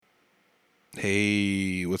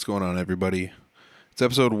Hey, what's going on, everybody? It's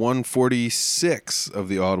episode 146 of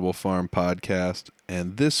the Audible Farm podcast,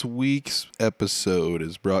 and this week's episode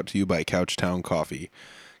is brought to you by Couchtown Coffee.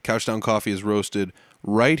 Couchtown Coffee is roasted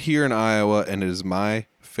right here in Iowa, and it is my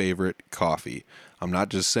favorite coffee. I'm not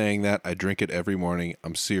just saying that. I drink it every morning.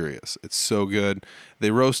 I'm serious. It's so good.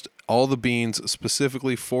 They roast all the beans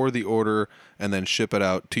specifically for the order and then ship it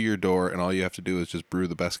out to your door, and all you have to do is just brew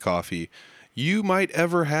the best coffee you might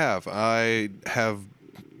ever have. I have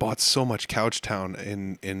bought so much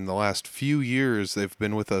Couchtown in the last few years. They've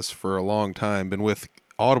been with us for a long time, been with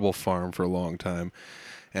Audible Farm for a long time.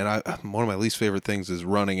 And one of my least favorite things is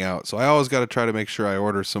running out. So I always got to try to make sure I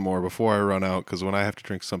order some more before I run out, because when I have to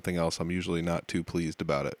drink something else, I'm usually not too pleased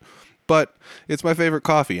about it. But it's my favorite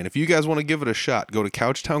coffee. And if you guys want to give it a shot, go to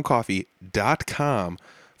couchtowncoffee.com,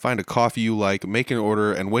 find a coffee you like, make an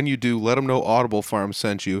order, and when you do, let them know Audible Farm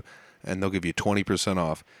sent you, and they'll give you 20%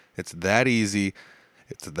 off. It's that easy.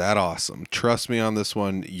 It's that awesome. Trust me on this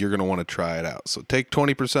one. You're going to want to try it out. So take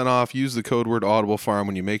 20% off. Use the code word Audible Farm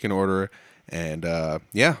when you make an order. And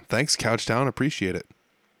thanks, Couchtown. Appreciate it.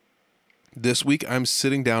 This week, I'm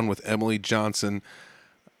sitting down with Emily Johnson.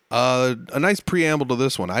 A nice preamble to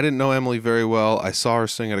this one. I didn't know Emily very well. I saw her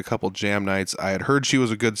sing at a couple jam nights. I had heard she was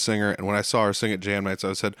a good singer. And when I saw her sing at jam nights,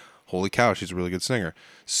 I said, holy cow, she's a really good singer.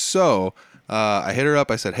 So I hit her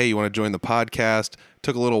up. I said, hey, you want to join the podcast?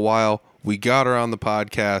 Took a little while. We got her on the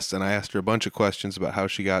podcast, and I asked her a bunch of questions about how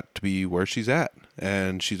she got to be where she's at.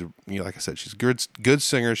 And she's, like I said, she's a good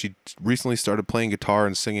singer. She recently started playing guitar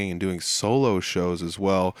and singing and doing solo shows as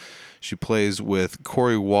well. She plays with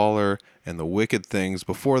Corey Waller and the Wicked Things.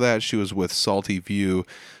 Before that, she was with Salty View.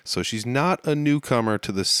 So she's not a newcomer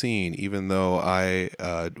to the scene, even though I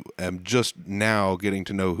am just now getting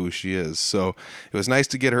to know who she is. So it was nice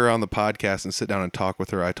to get her on the podcast and sit down and talk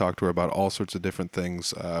with her. I talked to her about all sorts of different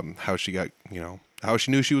things, how she got, how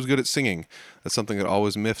she knew she was good at singing. That's something that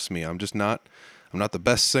always miffs me. I'm not the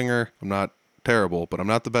best singer. I'm not terrible, but I'm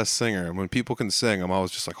not the best singer. And when people can sing, I'm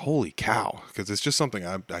always just like, holy cow, because it's just something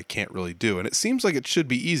I can't really do. And it seems like it should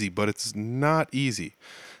be easy, but it's not easy.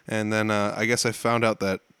 And then I guess I found out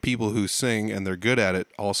that people who sing and they're good at it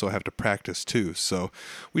also have to practice too. So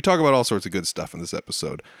we talk about all sorts of good stuff in this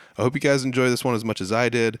episode. I hope you guys enjoy this one as much as I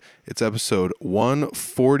did. It's episode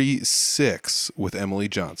 146 with Emily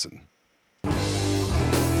Johnson.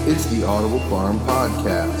 It's the Audible Farm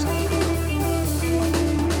Podcast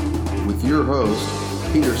with your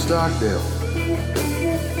host, Peter Stockdale.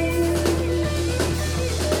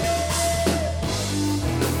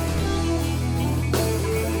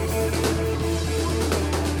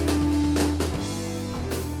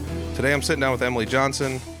 Today I'm sitting down with Emily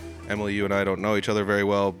Johnson. Emily, you and I don't know each other very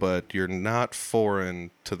well, but you're not foreign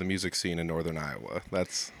to the music scene in Northern Iowa.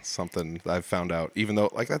 That's something I've found out, even though,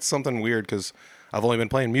 that's something weird, because I've only been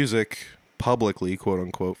playing music publicly, quote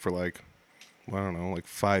unquote, for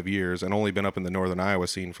 5 years, and only been up in the Northern Iowa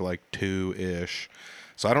scene for 2-ish.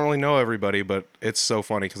 So I don't really know everybody, but it's so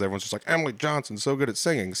funny because everyone's just like, Emily Johnson's so good at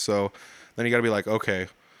singing. So then you got to be like, okay,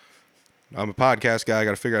 I'm a podcast guy. I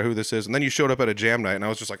got to figure out who this is. And then you showed up at a jam night, and I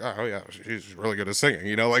was just like, oh yeah, she's really good at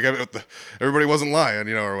singing. Everybody wasn't lying,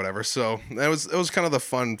 or whatever. So it was kind of the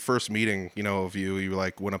fun first meeting, of you. You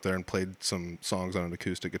went up there and played some songs on an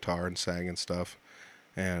acoustic guitar and sang and stuff.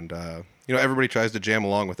 And everybody tries to jam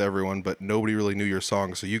along with everyone, but nobody really knew your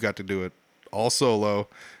song, so you got to do it all solo.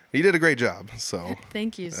 You did a great job. So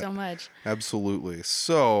thank you so much. Absolutely.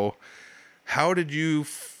 So how did you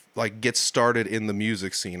get started in the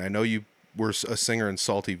music scene? I know you were a singer in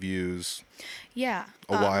Salty Views. Yeah.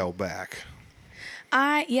 A while back.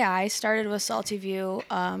 I started with Salty View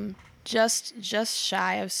just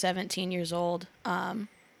shy of 17 years old.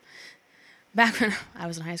 Back when I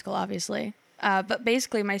was in high school, obviously. But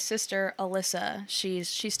basically, my sister Alyssa,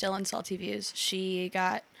 she's still in Salty Views. She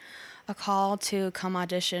got a call to come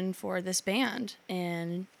audition for this band,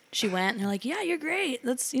 and she went. And they're like, "Yeah, you're great.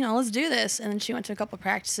 Let's do this." And then she went to a couple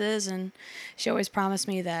practices, and she always promised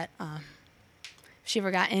me that if she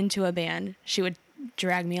ever got into a band, she would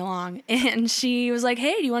drag me along. And she was like,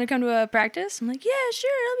 "Hey, do you want to come to a practice?" I'm like, "Yeah,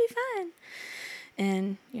 sure, it'll be fine."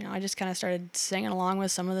 And I just kind of started singing along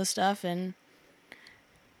with some of the stuff, and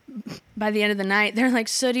by the end of the night, they're like,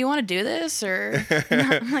 "So do you want to do this?" Or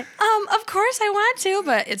I'm like, of course I want to,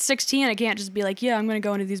 but it's 16. I can't just be like, "Yeah, I'm going to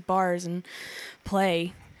go into these bars and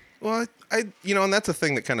play." Well, And that's a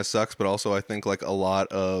thing that kind of sucks, but also I think like a lot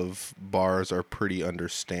of bars are pretty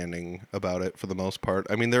understanding about it for the most part.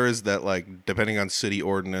 I mean, there is that, like, depending on city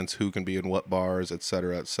ordinance, who can be in what bars, et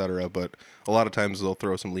cetera, but a lot of times they'll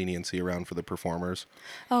throw some leniency around for the performers.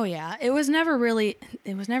 Oh yeah, it was never really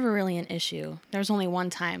an issue. There was only one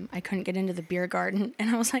time I couldn't get into the beer garden, and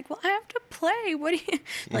I was like, "Well, I have to play. What do you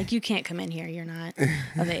like? You can't come in here. You're not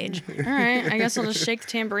of age. All right, I guess I'll just shake the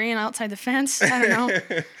tambourine outside the fence. I don't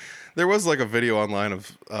know." There was like a video online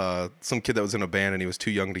of some kid that was in a band and he was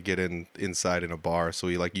too young to get inside in a bar, so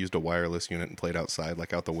he like used a wireless unit and played outside,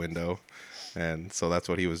 like out the window. And so that's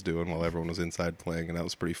what he was doing while everyone was inside playing, and that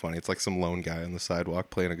was pretty funny. It's like some lone guy on the sidewalk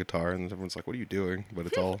playing a guitar, and everyone's like, "What are you doing?" But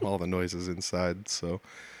it's all the noises inside. So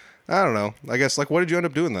I don't know. I guess, like, what did you end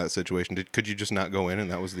up doing in that situation? Could you just not go in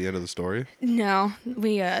and that was the end of the story? No,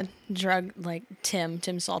 we drug like Tim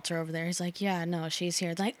Salter over there. He's like, "Yeah, no, she's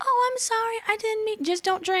here." Like, "Oh, I'm sorry, I didn't mean. Just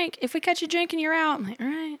don't drink. If we catch you drinking, you're out." I'm like, "All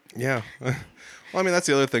right." Yeah. Well, I mean, that's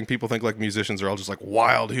the other thing. People think like musicians are all just like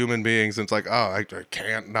wild human beings, and it's like, oh, I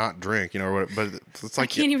can't not drink, or what? But it's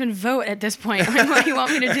like I can't even vote at this point. Like, what do you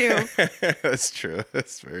want me to do? That's true.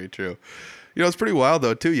 That's very true. It's pretty wild,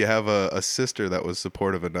 though, too. You have a sister that was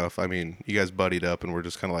supportive enough. I mean, you guys buddied up and were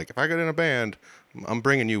just kind of like, if I get in a band, I'm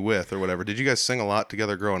bringing you with or whatever. Did you guys sing a lot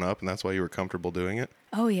together growing up, and that's why you were comfortable doing it?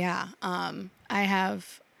 Oh, yeah. I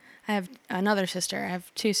have another sister. I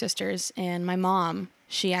have two sisters, and my mom,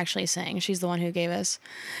 she actually sang. She's the one who gave us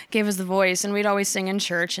the voice, and we'd always sing in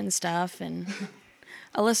church and stuff. And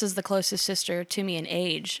Alyssa's the closest sister to me in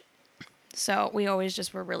age. So we always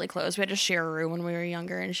just were really close. We had to share a room when we were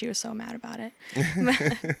younger, and she was so mad about it.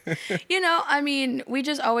 But, I mean, we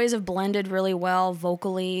just always have blended really well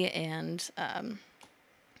vocally, and I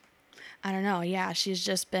don't know. Yeah, she's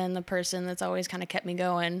just been the person that's always kind of kept me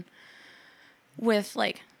going with,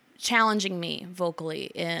 like, challenging me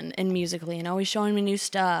vocally and musically, and always showing me new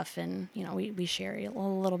stuff. And, we share a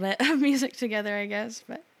little bit of music together, I guess.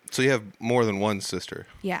 But so you have more than one sister?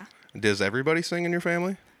 Yeah. Does everybody sing in your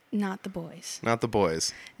family? Not the boys. Not the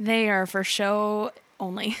boys. They are for show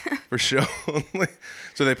only. For show only?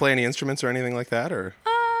 So they play any instruments or anything like that, or?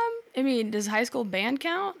 I mean, does high school band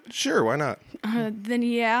count? Sure, why not? Then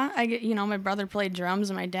yeah, my brother played drums,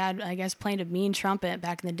 and my dad, I guess, played a mean trumpet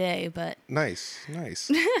back in the day. But nice.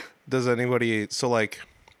 Does anybody? So like,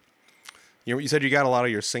 you said you got a lot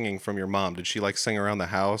of your singing from your mom. Did she like sing around the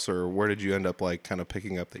house, or where did you end up like kind of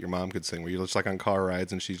picking up that your mom could sing? Were you just like on car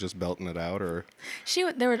rides and she's just belting it out, or?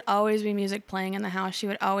 There would always be music playing in the house. She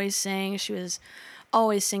would always sing. She was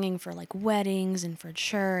always singing for like weddings and for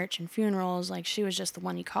church and funerals. Like, she was just the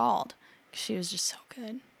one you called. She was just so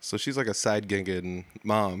good. So she's like a side gigging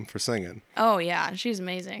mom for singing. Oh yeah, she's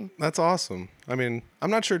amazing. That's awesome. I mean, I'm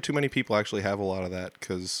not sure too many people actually have a lot of that,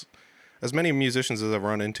 because as many musicians as I've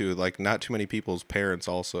run into, like, not too many people's parents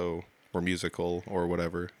also were musical or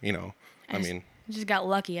whatever, I mean. Just got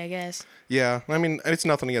lucky, I guess. Yeah, I mean, it's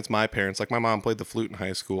nothing against my parents. Like, my mom played the flute in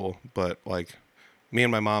high school, but, like, me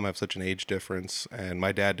and my mom have such an age difference, and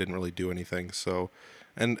my dad didn't really do anything, so.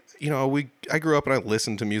 And, I grew up and I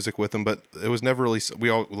listened to music with him, but it was never really, we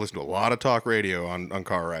all listened to a lot of talk radio on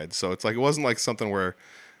car rides, so it's like, it wasn't like something where,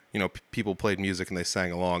 people played music and they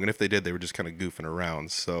sang along, and if they did, they were just kind of goofing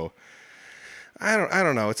around, so. I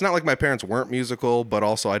don't know. It's not like my parents weren't musical, but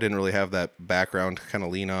also I didn't really have that background to kind of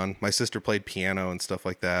lean on. My sister played piano and stuff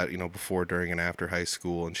like that, before, during, and after high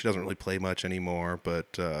school, and she doesn't really play much anymore.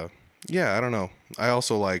 But yeah, I don't know. I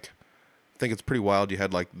also think it's pretty wild you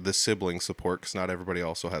had like the sibling support, because not everybody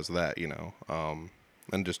also has that,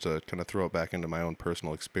 And just to kind of throw it back into my own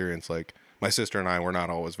personal experience, like my sister and I were not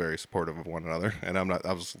always very supportive of one another, and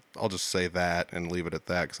I'll just say that and leave it at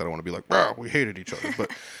that, because I don't want to be like, "Wow, we hated each other," but.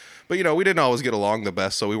 But, we didn't always get along the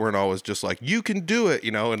best, so we weren't always just like, you can do it,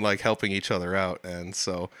 and like helping each other out. And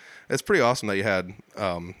so it's pretty awesome that you had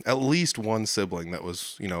at least one sibling that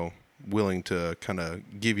was, willing to kind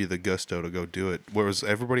of give you the gusto to go do it. Whereas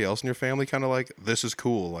everybody else in your family kind of like, this is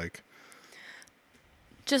cool, like.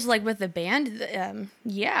 Just like with the band,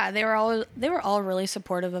 yeah, they were all really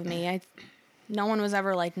supportive of me. No one was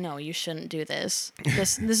ever like, no, you shouldn't do this.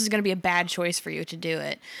 This is going to be a bad choice for you to do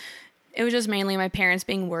it. It was just mainly my parents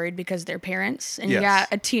being worried because they're parents, and yes. You got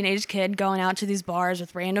a teenage kid going out to these bars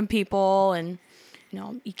with random people, and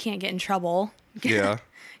you can't get in trouble. Yeah.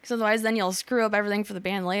 Because otherwise, then you'll screw up everything for the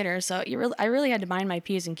band later. So I really had to mind my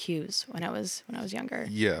P's and Q's when I was younger.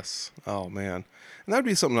 Yes. Oh man, and that'd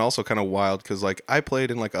be something also kind of wild, because like I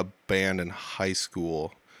played in like a band in high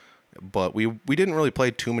school, but we didn't really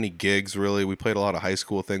play too many gigs. Really, we played a lot of high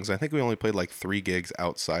school things. I think we only played like 3 gigs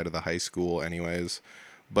outside of the high school, anyways.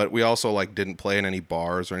 But we also like didn't play in any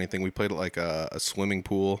bars or anything. We played at like a swimming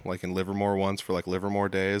pool, like in Livermore once for like Livermore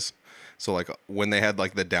days. So like when they had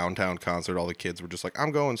like the downtown concert, all the kids were just like,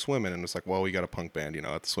 I'm going swimming. And it's like, well, we got a punk band, you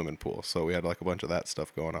know, at the swimming pool. So we had like a bunch of that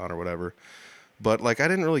stuff going on or whatever. But like I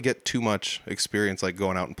didn't really get too much experience like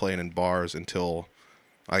going out and playing in bars until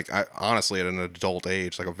like I honestly at an adult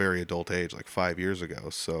age, like a very adult age, like 5 years ago.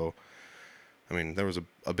 So I mean, there was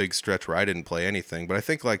a big stretch where I didn't play anything, but I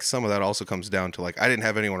think like some of that also comes down to like I didn't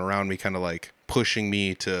have anyone around me kind of like pushing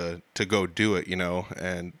me to go do it, you know.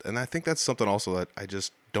 And I think that's something also that I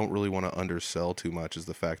just don't really want to undersell too much, is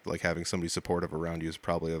the fact that like having somebody supportive around you is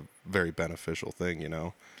probably a very beneficial thing, you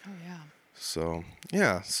know. Oh yeah. So,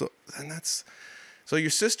 yeah, so your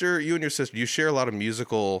sister, you and your sister, do you share a lot of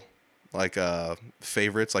musical like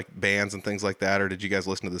favorites, like bands and things like that, or did you guys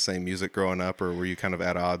listen to the same music growing up, or were you kind of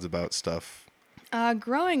at odds about stuff?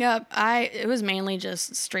 Growing up, it was mainly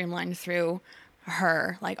just streamlined through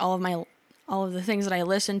her. Like all of the things that I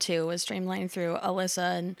listened to was streamlined through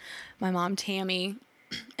Alyssa and my mom Tammy,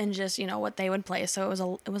 and just, you know, what they would play. So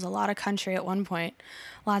it was a lot of country at one point,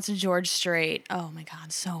 lots of George Strait. Oh my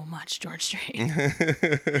God, so much George Strait.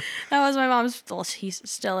 That was my mom's. Well, he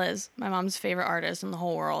still is my mom's favorite artist in the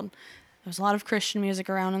whole world. There was a lot of Christian music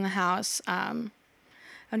around in the house.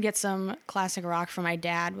 I'd get some classic rock from my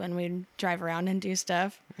dad when we'd drive around and do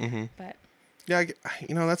stuff. Mm-hmm. But yeah,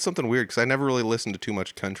 you know, that's something weird because I never really listened to too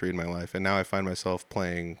much country in my life, and now I find myself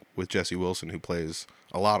playing with Jesse Wilson, who plays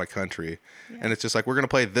a lot of country, and it's just like we're gonna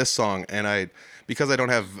play this song, and because I don't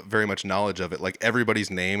have very much knowledge of it, like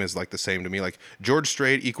everybody's name is like the same to me, like George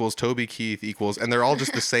Strait equals Toby Keith equals, and they're all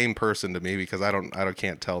just the same person to me because I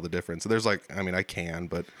can't tell the difference. There's like, I mean, I can,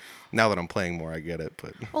 but now that I'm playing more, I get it.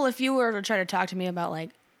 But well, if you were to try to talk to me about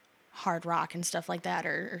like hard rock and stuff like that,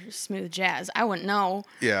 or smooth jazz, I wouldn't know.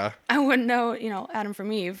 Yeah. I wouldn't know, you know, Adam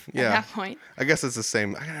from Eve at that point. I guess it's the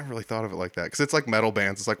same. I never really thought of it like that because it's like metal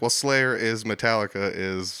bands. It's like, well, Slayer is Metallica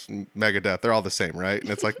is Megadeth. They're all the same, right? And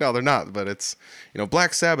it's like, no, they're not. But it's, you know,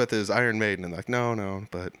 Black Sabbath is Iron Maiden. And like, no.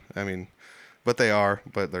 But I mean, but they are,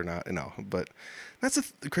 but they're not. No, but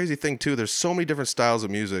that's the crazy thing too. There's so many different styles of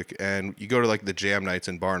music, and you go to like the jam nights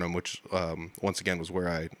in Barnum, which once again was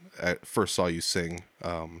where I first saw you sing.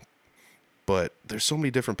 But there's so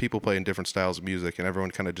many different people playing different styles of music, and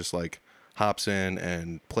everyone kind of just like hops in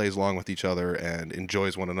and plays along with each other and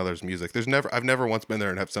enjoys one another's music. I've never once been there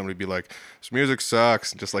and have somebody be like, this music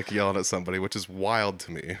sucks, and just like yelling at somebody, which is wild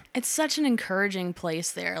to me. It's such an encouraging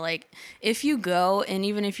place there. Like if you go, and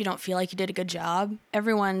even if you don't feel like you did a good job,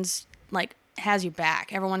 everyone's like has your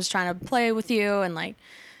back. Everyone's trying to play with you and like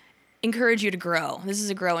encourage you to grow. This is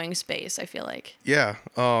a growing space, I feel like. Yeah.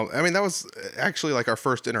 I mean, that was actually like our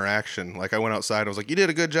first interaction. Like I went outside, I was like, you did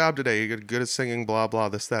a good job today. You did good at singing, blah, blah,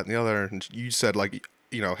 this, that, and the other. And you said like,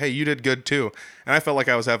 you know, hey, you did good too. And I felt like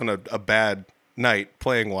I was having a bad night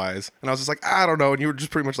playing wise. And I was just like, I don't know. And you were just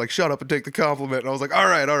pretty much like, shut up and take the compliment. And I was like, all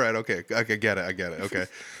right. Okay. I get it. Okay.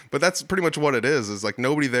 But that's pretty much what it is like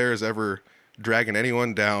nobody there is ever dragging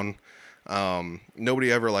anyone down.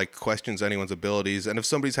 Nobody ever like questions anyone's abilities, and if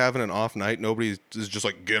somebody's having an off night, nobody is just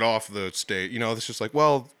like, get off the stage, you know. It's just like,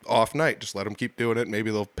 well, off night, just let them keep doing it.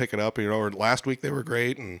 Maybe they'll pick it up, you know, or last week they were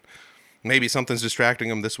great and maybe something's distracting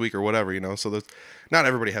them this week or whatever, you know. So not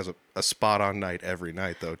everybody has a spot on night every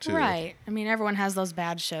night though too, right? I mean, everyone has those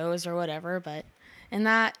bad shows or whatever, but in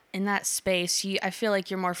that space, I feel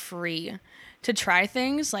like you're more free to try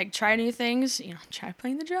things, like try new things, you know, try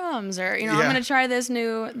playing the drums, or, you know, I'm going to try this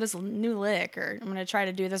new lick, or I'm going to try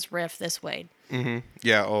to do this riff this way. Mm-hmm.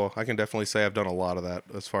 Yeah. Oh, I can definitely say I've done a lot of that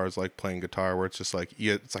as far as like playing guitar, where it's just like,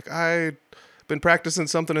 it's like, I've been practicing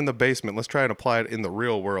something in the basement. Let's try and apply it in the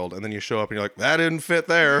real world. And then you show up and you're like, that didn't fit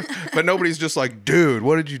there. But nobody's just like, dude,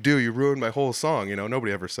 what did you do? You ruined my whole song. You know,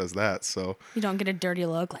 nobody ever says that. So you don't get a dirty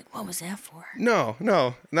look like, what was that for? No.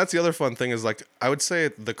 And that's the other fun thing is like, I would say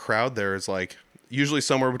the crowd there is like usually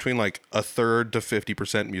somewhere between like a third to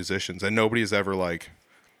 50% musicians. And nobody is ever like,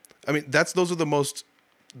 I mean, those are the most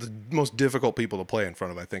difficult people to play in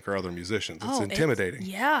front of, I think, are other musicians. It's intimidating.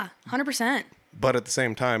 Yeah, 100%. But at the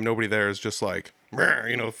same time, nobody there is just like,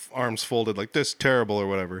 you know, arms folded like this, terrible or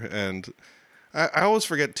whatever. And I always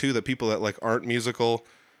forget too that people that like aren't musical,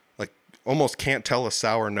 like almost can't tell a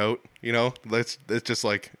sour note. You know, it's just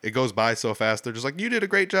like it goes by so fast. They're just like, you did a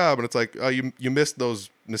great job, and it's like, oh, you missed those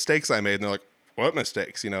mistakes I made, and they're like, what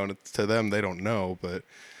mistakes? You know, and to them they don't know, but.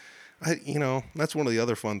 You know, that's one of the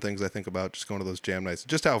other fun things I think about just going to those jam nights,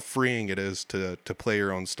 just how freeing it is to play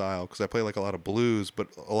your own style. Because I play like a lot of blues, but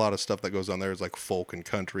a lot of stuff that goes on there is like folk and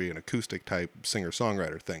country and acoustic type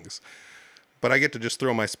singer-songwriter things. But I get to just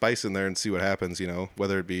throw my spice in there and see what happens, you know,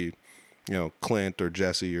 whether it be Clint or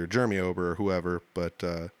Jesse or Jeremy Ober or whoever. But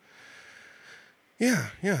yeah,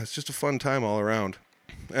 it's just a fun time all around.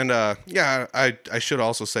 And I should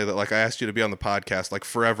also say that like I asked you to be on the podcast like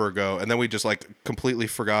forever ago, and then we just like completely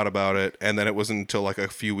forgot about it. And then it wasn't until like a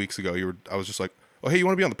few weeks ago I was just like, oh hey, you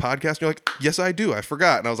want to be on the podcast? And you're like, yes I do. I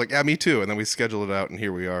forgot. And I was like, yeah, me too. And then we scheduled it out, and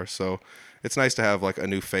here we are. So it's nice to have like a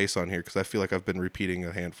new face on here, because I feel like I've been repeating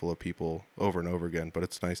a handful of people over and over again. But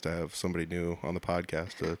it's nice to have somebody new on the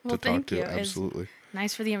podcast to talk to. Absolutely. It's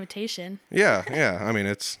nice for the invitation. Yeah. I mean,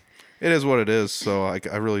 it is what it is, so I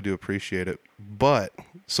really do appreciate it. But,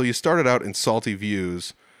 so you started out in Salty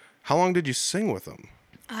Views. How long did you sing with them?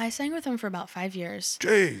 I sang with them for about 5 years.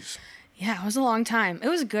 Jeez. Yeah, it was a long time. It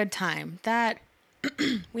was a good time. That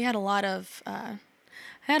we had a lot of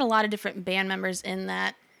different band members in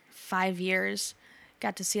that 5 years.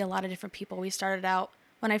 Got to see a lot of different people.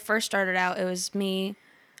 When I first started out, it was me,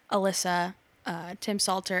 Alyssa, Tim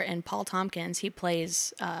Salter, and Paul Tompkins. He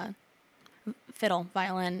plays fiddle,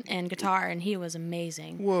 violin, and guitar, and he was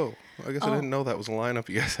amazing. Whoa. I guess I didn't know that was a lineup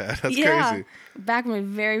you guys had. That's crazy. Back when we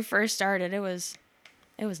very first started, it was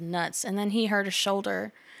nuts. And then he hurt his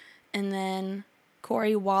shoulder. And then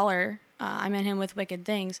Corey Waller, I met him with Wicked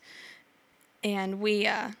Things. And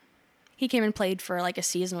he came and played for like a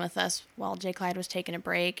season with us while Jay Clyde was taking a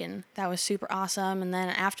break, and that was super awesome. And then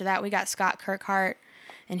after that, we got Scott Kirkhart,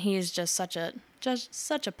 and he is just such a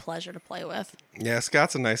pleasure to play with. Yeah,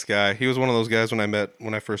 Scott's a nice guy. He was one of those guys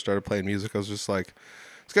when I first started playing music, I was just like,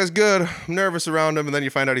 this guy's good. I'm nervous around him. And then you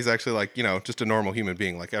find out he's actually like, just a normal human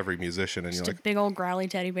being, like every musician. And just you're like, a big old growly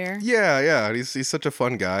teddy bear. Yeah. He's such a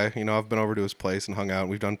fun guy. I've been over to his place and hung out, and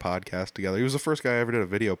we've done podcasts together. He was the first guy I ever did a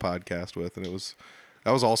video podcast with. And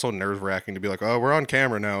that was also nerve wracking to be like, oh, we're on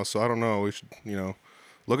camera now. So I don't know. We should,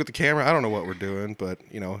 look at the camera. I don't know what we're doing, but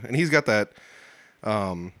and he's got that,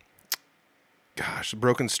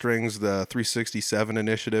 Broken Strings, the 367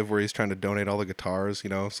 initiative, where he's trying to donate all the guitars,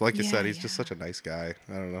 So like you said, he's just such a nice guy.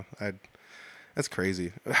 I don't know. That's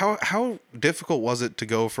crazy. How difficult was it to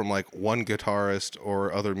go from like one guitarist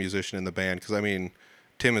or other musician in the band? Because I mean,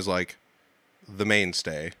 Tim is like the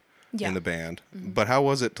mainstay in the band. Mm-hmm. But how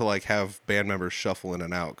was it to like have band members shuffle in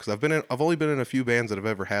and out? Because I've only been in a few bands that have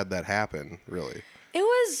ever had that happen. Really, it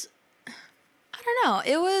was. I don't know.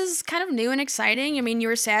 It was kind of new and exciting. I mean, you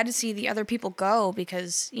were sad to see the other people go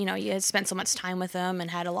because, you had spent so much time with them and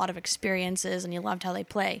had a lot of experiences, and you loved how they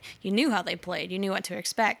play. You knew how they played. You knew what to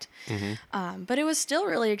expect. Mm-hmm. But it was still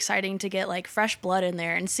really exciting to get like fresh blood in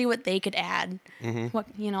there and see what they could add. Mm-hmm. What,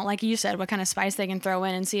 like you said, what kind of spice they can throw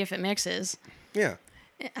in and see if it mixes. Yeah.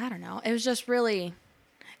 I don't know. It was a really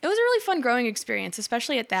fun growing experience,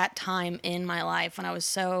 especially at that time in my life when I was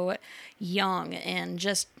so young and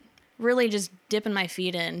just dipping my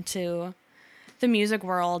feet into the music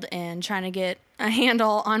world and trying to get a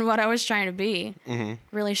handle on what I was trying to be. Mm-hmm.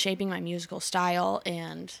 Really shaping my musical style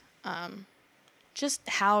and just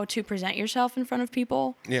how to present yourself in front of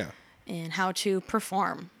people. Yeah. And how to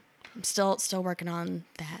perform. I'm still working on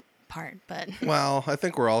that part, but well, I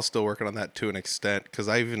think we're all still working on that to an extent, because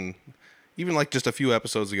I even like just a few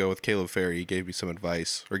episodes ago with Caleb Ferry, he gave me some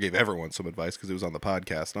advice, or gave everyone some advice because it was on the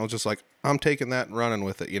podcast. And I was just like, I'm taking that and running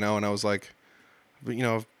with it, And I was like,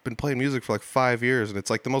 I've been playing music for like 5 years, and it's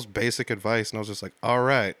like the most basic advice. And I was just like, all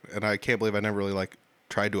right. And I can't believe I never really like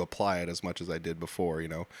tried to apply it as much as I did before,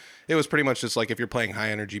 It was pretty much just like if you're playing high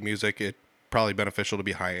energy music, it probably beneficial to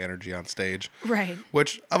be high energy on stage. Right.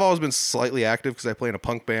 Which I've always been slightly active because I play in a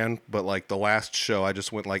punk band, but like the last show I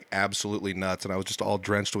just went like absolutely nuts, and I was just all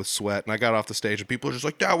drenched with sweat, and I got off the stage and people were just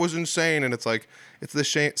like, that was insane. And it's like, it's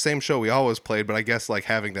the same show we always played, but I guess like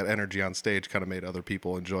having that energy on stage kind of made other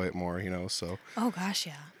people enjoy it more, so. Oh gosh,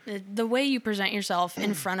 yeah. The way you present yourself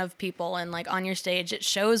in front of people and like on your stage, it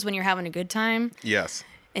shows when you're having a good time. Yes.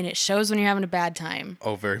 And it shows when you're having a bad time.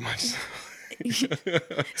 Oh, very much so.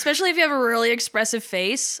 Especially if you have a really expressive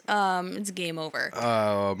face, it's game over.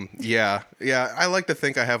 Yeah. I like to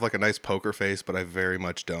think I have like a nice poker face, but I very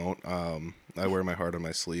much don't. I wear my heart on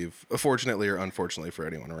my sleeve, fortunately or unfortunately for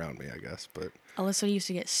anyone around me, I guess. But Alyssa used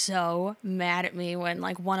to get so mad at me when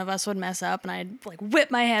like one of us would mess up, and I'd like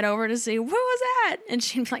whip my head over to see what was that, and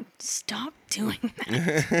she'd be like, "Stop doing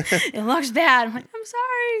that. It looks bad." I'm like, "I'm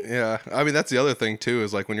sorry." Yeah, I mean that's the other thing too,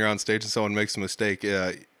 is like when you're on stage and someone makes a mistake.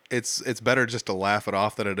 Yeah. It's better just to laugh it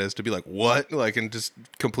off than it is to be like, what? Like, and just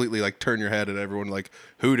completely like turn your head at everyone like,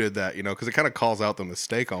 who did that? Because it kind of calls out the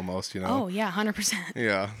mistake almost, Oh, yeah, 100%.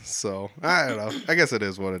 Yeah. So I don't know. I guess it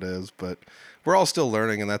is what it is, but we're all still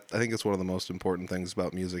learning. And I think it's one of the most important things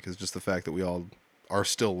about music is just the fact that we all are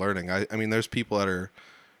still learning. I mean, there's people that are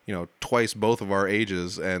twice both of our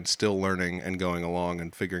ages and still learning and going along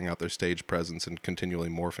and figuring out their stage presence and continually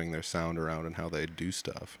morphing their sound around and how they do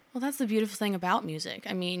stuff. Well, that's the beautiful thing about music.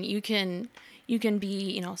 I mean, you can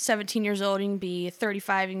be, 17 years old, you can be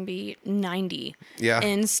 35, you can be 90. Yeah.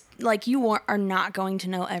 And like you are not going to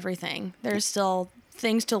know everything. There's still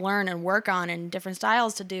things to learn and work on and different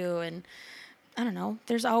styles to do, and I don't know.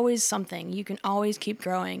 There's always something. You can always keep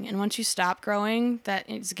growing. And once you stop growing, that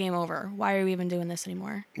it's game over. Why are we even doing this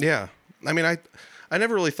anymore? Yeah. I mean, I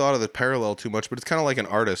never really thought of the parallel too much, but it's kind of like an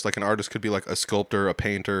artist. Like an artist could be like a sculptor, a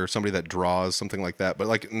painter, somebody that draws, something like that. But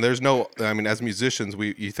like, there's no, I mean, as musicians,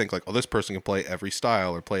 you think like, oh, this person can play every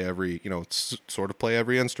style or play every, sort of play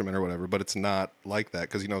every instrument or whatever. But it's not like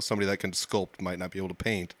that because, somebody that can sculpt might not be able to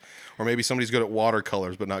paint. Or maybe somebody's good at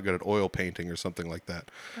watercolors, but not good at oil painting or something like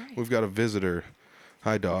that. Right. We've got a visitor.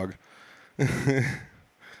 Hi, dog. Go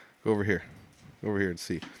over here. Go over here and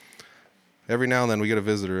see. Every now and then we get a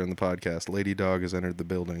visitor in the podcast. Lady Dog has entered the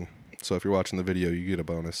building. So if you're watching the video, you get a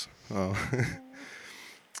bonus. Oh.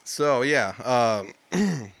 So, yeah.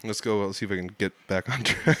 Let's see if I can get back on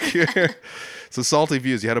track here. So Salty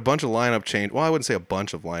Views, you had a bunch of lineup change. Well, I wouldn't say a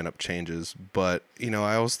bunch of lineup changes, but,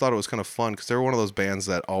 I always thought it was kind of fun because they were one of those bands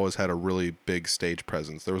that always had a really big stage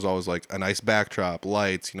presence. There was always like a nice backdrop,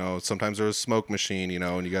 lights, sometimes there was a smoke machine,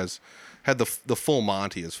 and you guys had the full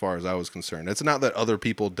Monty as far as I was concerned. It's not that other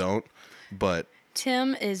people don't, but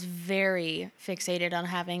Tim is very fixated on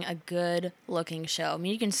having a good looking show. I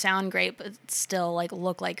mean, you can sound great, but still like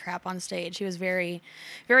look like crap on stage. He was very,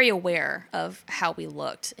 very aware of how we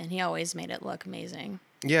looked, and he always made it look amazing.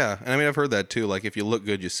 Yeah. And I mean, I've heard that too. Like if you look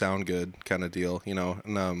good, you sound good kind of deal,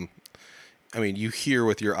 and, I mean, you hear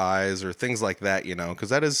with your eyes or things like that, because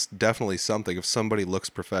that is definitely something. If somebody looks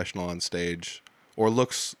professional on stage or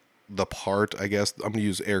looks the part, I guess I'm going to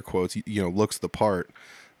use air quotes, looks the part,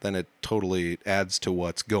 then it totally adds to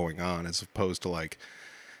what's going on as opposed to like,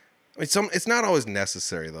 it's not always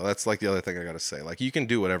necessary though. That's like the other thing I got to say. Like you can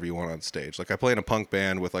do whatever you want on stage. Like I play in a punk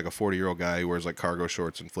band with like a 40-year-old guy who wears like cargo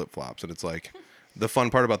shorts and flip flops. And it's like, the fun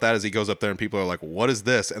part about that is he goes up there and people are like, what is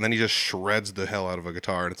this? And then he just shreds the hell out of a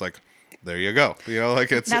guitar. And it's like, there you go. Like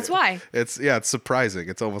that's why it's surprising.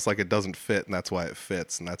 It's almost like it doesn't fit. And that's why it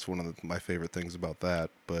fits. And that's one of my favorite things about that.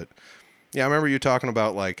 But yeah, I remember you talking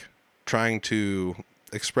about like trying to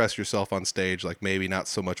express yourself on stage, like maybe not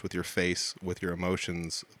so much with your face, with your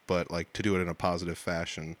emotions, but like to do it in a positive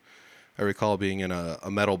fashion. I recall being in a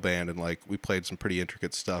metal band and like we played some pretty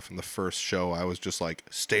intricate stuff. And the first show I was just like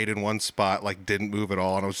stayed in one spot, like didn't move at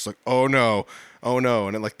all. And I was just like, oh no.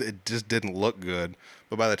 And it just didn't look good.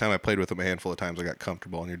 But by the time I played with them a handful of times, I got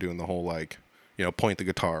comfortable, and you're doing the whole like, point the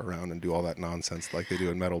guitar around and do all that nonsense like they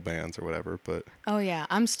do in metal bands or whatever. But oh yeah,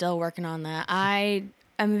 I'm still working on that. I'm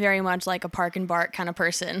very much like a park and bark kind of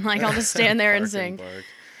person. Like I'll just stand there and sing.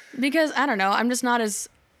 Because I don't know,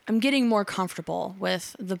 I'm getting more comfortable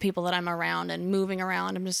with the people that I'm around and moving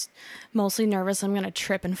around. I'm just mostly nervous I'm going to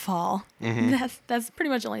trip and fall. Mm-hmm. That's pretty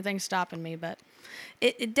much the only thing stopping me, but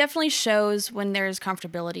it definitely shows when there's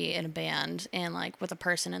comfortability in a band and like with a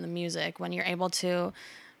person in the music, when you're able to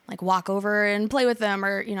like walk over and play with them,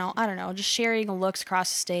 or, I don't know, just sharing looks across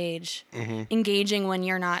the stage, mm-hmm. engaging when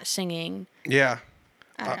you're not singing. Yeah.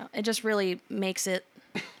 I don't know. It just really makes it.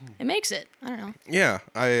 I don't know. Yeah.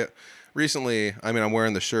 Recently, I'm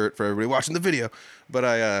wearing the shirt for everybody watching the video, but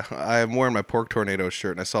I'm wearing my Pork Tornado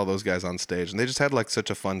shirt, and I saw those guys on stage, and they just had like such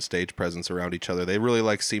a fun stage presence around each other. They really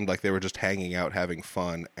like seemed like they were just hanging out, having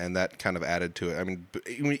fun, and that kind of added to it. I mean,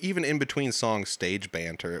 even in between songs, stage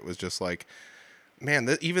banter, it was just like,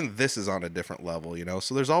 man, even this is on a different level,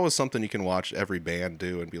 So there's always something you can watch every band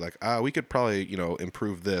do and be like, we could probably,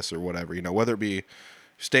 improve this or whatever, whether it be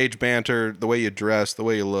stage banter, the way you dress, the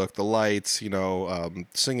way you look, the lights,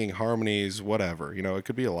 singing harmonies, whatever. It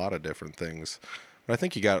could be a lot of different things. But I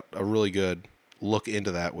think you got a really good look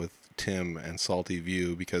into that with Tim and Salty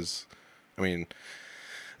View because, I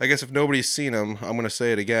guess if nobody's seen them, I'm going to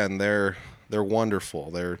say it again. They're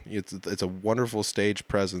wonderful. It's a wonderful stage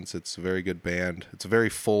presence. It's a very good band. It's a very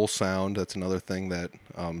full sound. That's another thing that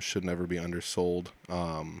should never be undersold.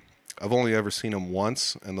 I've only ever seen them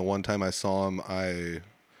once, and the one time I saw them,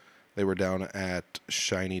 they were down at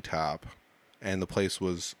Shiny Top, and the place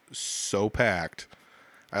was so packed.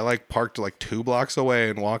 I parked 2 blocks away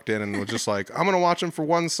and walked in and was just like, I'm going to watch them for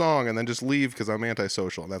one song and then just leave because I'm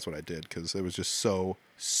antisocial. And that's what I did because it was just so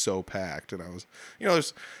packed. And I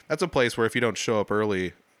was, that's a place where if you don't show up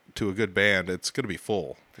early to a good band, it's going to be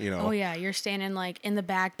full, Oh yeah, you're standing in the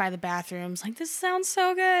back by the bathrooms this sounds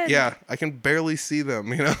so good. Yeah, I can barely see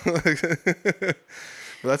them,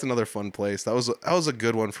 But that's another fun place. That was a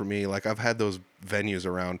good one for me. Like, I've had those venues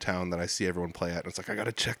around town that I see everyone play at, and it's like, I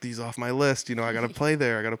gotta check these off my list. I gotta play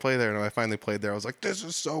there. And when I finally played there, I was like, this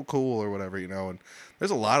is so cool, or whatever. And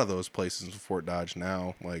there's a lot of those places in Fort Dodge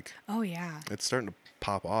now. Like, Oh yeah. it's starting to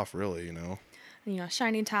pop off, really.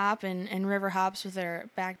 Shiny Top and River Hops with their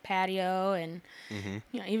back patio and,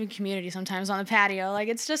 even Community sometimes on the patio. Like,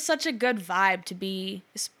 it's just such a good vibe to be,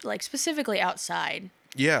 like, specifically outside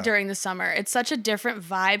Yeah. during the summer. It's such a different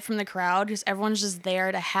vibe from the crowd because everyone's just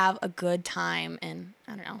there to have a good time. And,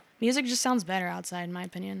 I don't know, music just sounds better outside, in my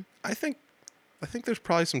opinion. I think there's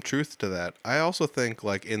probably some truth to that. I also think,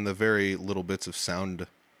 like, in the very little bits of sound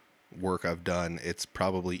work I've done, it's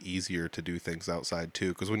probably easier to do things outside too,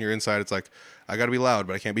 because when you're inside, it's like, I gotta be loud,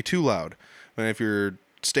 but I can't be too loud. And if your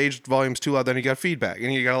stage volume's too loud, then you got feedback,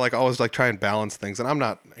 and you gotta like always like try and balance things. And I'm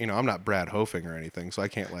not Brad Hofing or anything, so I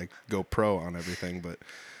can't like go pro on everything. But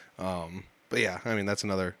yeah, I mean, that's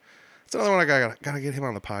another one. I gotta get him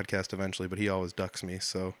on the podcast eventually, but he always ducks me,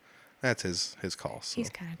 so that's his call. So. He's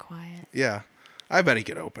kind of quiet. Yeah, I bet he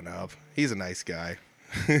could open up. He's a nice guy.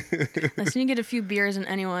 Listen, you get a few beers and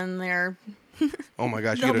anyone there, Oh my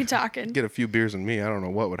gosh, they'll be talking. Get a few beers in me. I don't know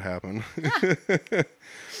what would happen.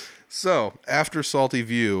 So after Salty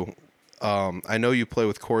View, I know you play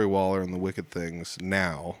with Corey Waller and the Wicked Things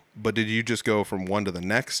now, but did you just go from one to the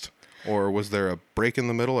next, or was there a break in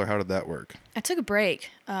the middle, or how did that work? I took a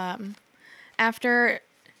break. After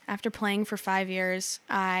playing for 5 years,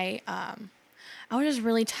 I was just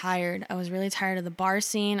really tired. I was really tired of the bar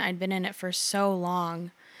scene. I'd been in it for so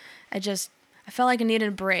long. I felt like I needed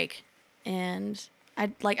a break. And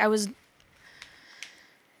I was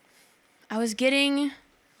getting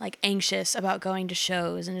like anxious about going to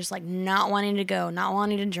shows and just like not wanting to go, not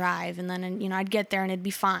wanting to drive. And then, I'd get there and it'd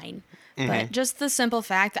be fine. Mm-hmm. But just the simple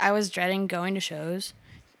fact that I was dreading going to shows,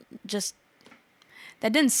 just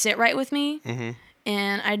that didn't sit right with me. Mm-hmm.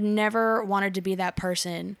 And I'd never wanted to be that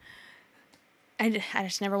person. I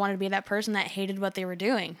just never wanted to be that person that hated what they were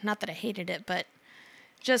doing. Not that I hated it, but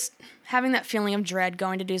just having that feeling of dread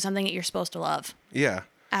going to do something that you're supposed to love. Yeah.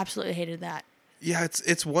 Absolutely hated that. Yeah,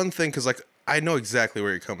 it's one thing because, like, I know exactly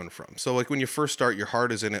where you're coming from. So, like, when you first start, your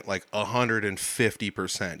heart is in it, like,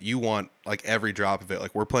 150%. You want, like, every drop of it.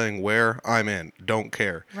 Like, we're playing where I'm in. Don't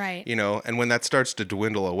care. Right. And when that starts to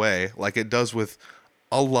dwindle away, like it does with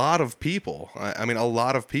a lot of people. I mean, a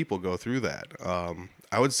lot of people go through that.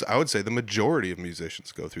 I would say the majority of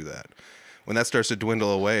musicians go through that. When that starts to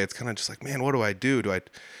dwindle away, it's kind of just like, man, what do I do?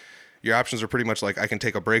 Your options are pretty much like, I can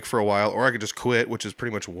take a break for a while, or I could just quit, which is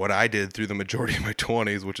pretty much what I did through the majority of my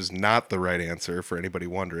 20s, which is not the right answer for anybody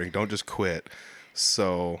wondering. Don't just quit.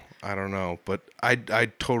 So I don't know, but I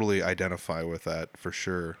totally identify with that for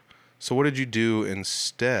sure. So what did you do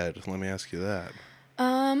instead? Let me ask you that.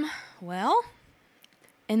 Well,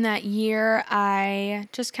 in that year, I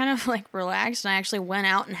just kind of like relaxed and I actually went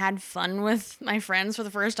out and had fun with my friends for the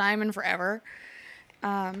first time in forever.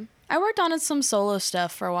 I worked on some solo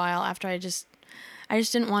stuff for a while after I just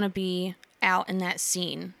didn't want to be out in that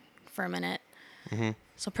scene for a minute. Mm-hmm.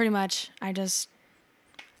 So pretty much I just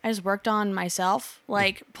worked on myself,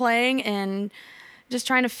 like playing and just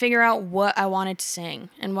trying to figure out what I wanted to sing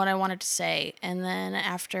and what I wanted to say. And then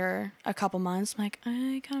after a couple months, I'm like,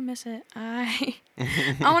 I kind of miss it. I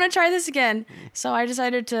want to try this again. So I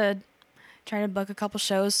decided to try to book a couple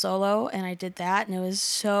shows solo, and I did that, and it was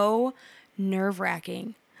so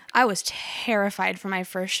nerve-wracking. I was terrified for my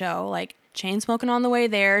first show, like chain smoking on the way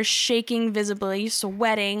there, shaking visibly,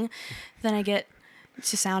 sweating. Then I get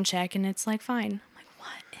to sound check, and it's like, fine. I'm like,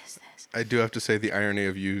 what is this? I do have to say the irony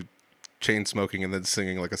of you chain smoking and then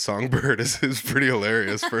singing like a songbird is pretty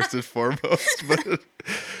hilarious, first and foremost. But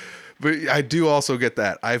I do also get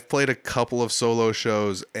that. I've played a couple of solo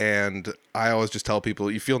shows, and I always just tell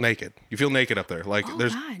people, you feel naked. You feel naked up there. Like,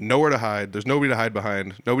 there's nowhere to hide. There's nobody to hide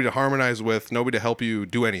behind, nobody to harmonize with, nobody to help you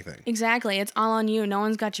do anything. Exactly. It's all on you. No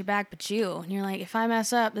one's got your back but you. And you're like, if I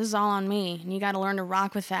mess up, this is all on me. And you got to learn to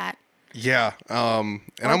rock with that. Yeah.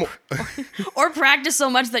 Or practice so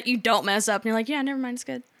much that you don't mess up. And you're like, yeah, never mind. It's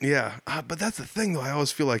good. Yeah. But that's the thing, though. I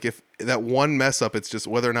always feel like if that one mess up, it's just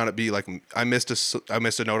whether or not it be like I missed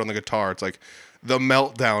a note on the guitar. It's like the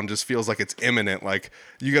meltdown just feels like it's imminent. Like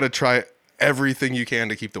you got to try everything you can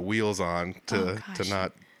to keep the wheels on to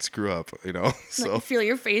not screw up, So like you feel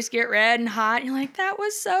your face get red and hot. And you're like, that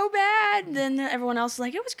was so bad. And then everyone else is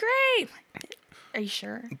like, it was great. Are you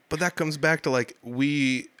sure? But that comes back to like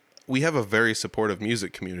we have a very supportive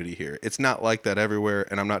music community here. It's not like that everywhere,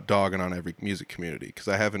 and I'm not dogging on every music community because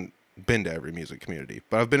I haven't been to every music community,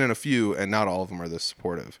 but I've been in a few, and not all of them are this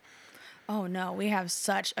supportive. Oh no, we have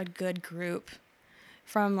such a good group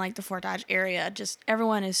from like the Fort Dodge area. Just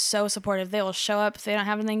everyone is so supportive. They will show up if they don't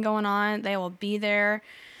have anything going on. They will be there.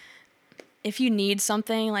 If you need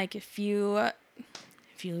something, like if you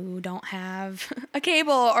don't have a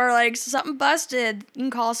cable or like something busted, you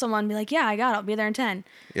can call someone and be like, yeah, I got it. I'll be there in 10.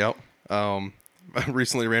 Yep. I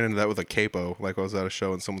recently ran into that with a capo. Like I was at a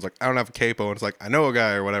show and someone's like, I don't have a capo. And it's like, I know a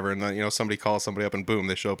guy or whatever. And then, you know, somebody calls somebody up and boom,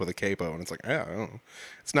 they show up with a capo. And it's like, yeah, I don't know.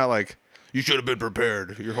 It's not like, you should have been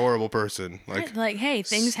prepared. You're a horrible person. Like, hey,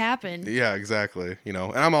 things happen. Yeah, exactly. You know,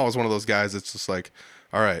 and I'm always one of those guys that's just like,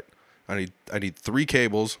 all right, I need 3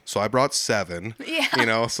 cables. So I brought 7, Yeah. you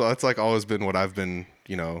know, so that's like always been what I've been,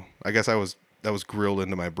 you know, I guess that was grilled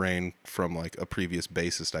into my brain from like a previous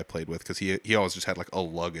bassist I played with. Cause he always just had like a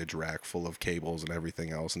luggage rack full of cables and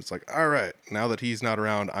everything else. And it's like, all right, now that he's not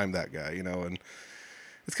around, I'm that guy, you know, and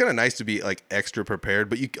it's kind of nice to be like extra prepared,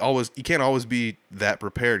 but you can't always be that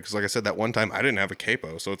prepared. Cause like I said, that one time I didn't have a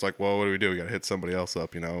capo. So it's like, well, what do? We got to hit somebody else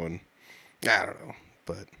up, you know? And I don't know,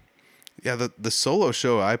 but yeah, the solo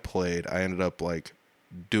show I played, I ended up like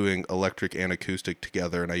doing electric and acoustic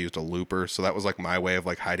together, and I used a looper. So that was like my way of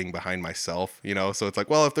like hiding behind myself, you know? So it's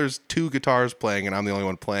like, well, if there's 2 guitars playing and I'm the only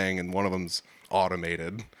one playing and one of them's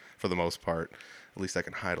automated for the most part, at least I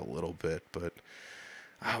can hide a little bit. But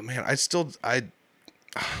oh man, like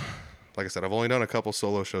I said, I've only done a couple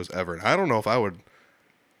solo shows ever, and I don't know if I want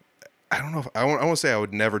to say I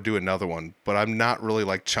would never do another one, but I'm not really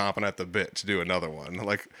like chomping at the bit to do another one.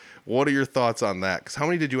 Like, what are your thoughts on that? Because how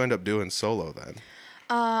many did you end up doing solo then?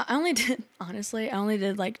 I only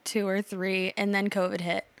did like 2 or 3, and then COVID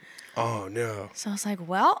hit. Oh no. So I was like,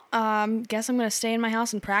 well, guess I'm going to stay in my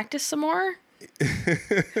house and practice some more.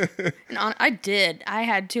 And I did. I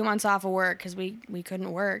had 2 months off of work because we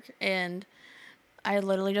couldn't work. And I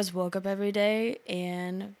literally just woke up every day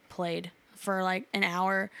and played for like an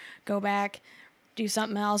hour, go back, do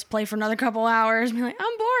something else, play for another couple hours, be like,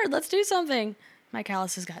 I'm bored, let's do something. My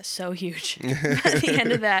calluses got so huge at the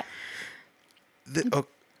end of that.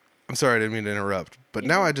 I'm sorry, I didn't mean to interrupt. But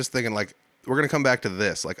now I just thinking like, we're going to come back to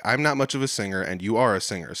this. Like, I'm not much of a singer and you are a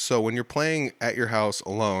singer. So when you're playing at your house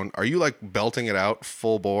alone, are you like belting it out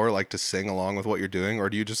full bore, like to sing along with what you're doing? Or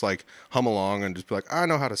do you just like hum along and just be like, I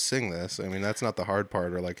know how to sing this? I mean, that's not the hard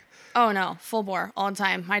part. Or like, oh no, full bore all the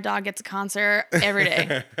time. My dog gets a concert every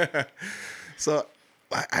day. So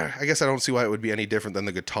I guess I don't see why it would be any different than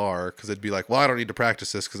the guitar, because it'd be like, well, I don't need to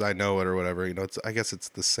practice this because I know it or whatever. You know, I guess it's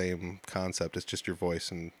the same concept. It's just your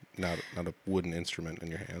voice and not a wooden instrument in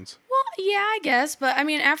your hands. Well, yeah, I guess. But I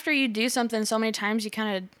mean, after you do something so many times, you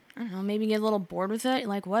kind of, I don't know, maybe get a little bored with it.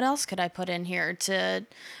 Like, what else could I put in here to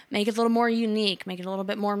make it a little more unique, make it a little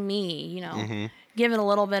bit more me, you know, give it a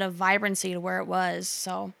little bit of vibrancy to where it was.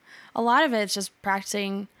 So a lot of it's just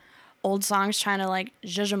practicing old songs, trying to like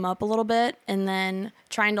zhuzh them up a little bit, and then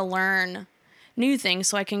trying to learn new things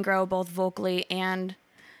so I can grow both vocally and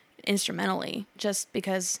instrumentally, just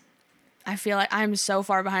because I feel like I'm so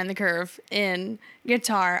far behind the curve in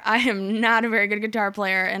guitar. I am not a very good guitar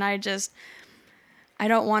player, and I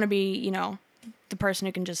don't want to be, you know, the person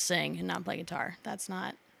who can just sing and not play guitar. That's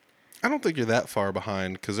not. I don't think you're that far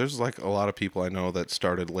behind, because there's like a lot of people I know that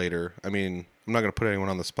started later. I mean, I'm not going to put anyone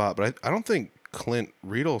on the spot, but I don't think Clint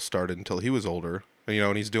Riedel started until he was older, you know,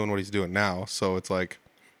 and he's doing what he's doing now. So it's like,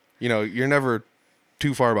 you know, you're never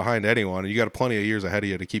too far behind anyone. You got plenty of years ahead of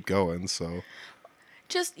you to keep going. So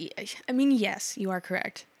I mean, yes, you are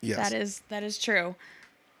correct. Yes. That is true.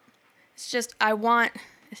 It's just, I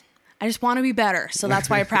just want to be better. So that's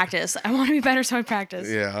why I practice. I want to be better. So I practice.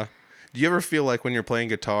 Yeah. Do you ever feel like when you're playing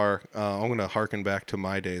guitar, I'm going to harken back to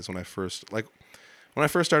my days when I first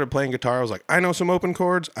started playing guitar, I was like, I know some open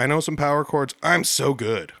chords, I know some power chords, I'm so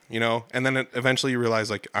good, you know? And then eventually you realize,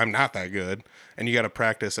 like, I'm not that good, and you got to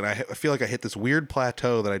practice, and I feel like I hit this weird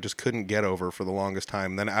plateau that I just couldn't get over for the longest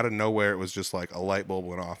time. And then out of nowhere, it was just like a light bulb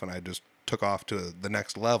went off, and I just took off to the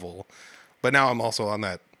next level. But now I'm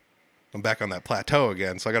back on that plateau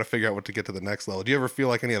again, so I got to figure out what to get to the next level. Do you ever feel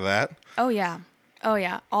like any of that? Oh, yeah,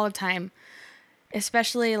 all the time.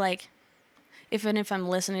 Especially, like, even if I'm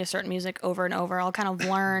listening to certain music over and over, I'll kind of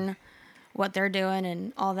learn what they're doing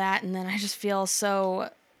and all that, and then I just feel so,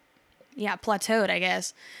 plateaued, I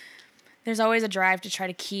guess. There's always a drive to try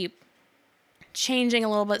to keep changing a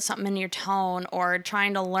little bit something in your tone, or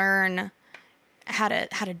trying to learn how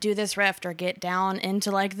to do this riff, or get down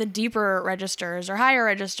into like the deeper registers or higher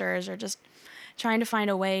registers, or just trying to find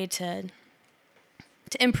a way to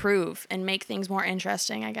improve and make things more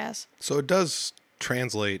interesting, I guess. So it does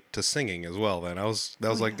translate to singing as well then. That was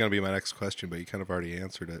going to be my next question, but you kind of already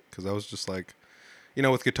answered it, because I was just like, you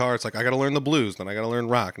know, with guitar, it's like, I got to learn the blues, then I got to learn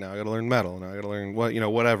rock, now I got to learn metal, now I got to learn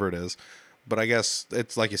whatever it is. But I guess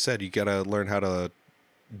it's like you said, you got to learn how to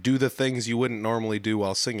do the things you wouldn't normally do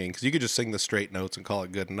while singing, because you could just sing the straight notes and call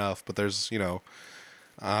it good enough. But there's, this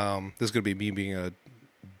is going to be me being a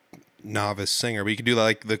novice singer, but you could do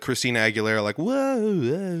like the Christina Aguilera, like whoa,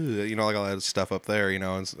 whoa, like all that stuff up there, and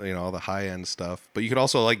all the high end stuff. But you could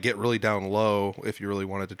also like get really down low if you really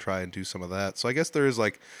wanted to try and do some of that. So I guess there is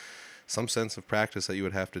like some sense of practice that you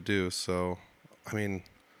would have to do. So I mean,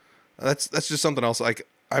 that's just something else. Like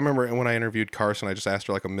I remember when I interviewed Carson, I just asked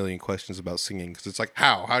her like a million questions about singing, because it's like,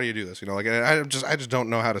 how do you do this? Like I just don't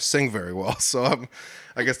know how to sing very well. So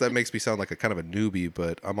I guess that makes me sound like a kind of a newbie,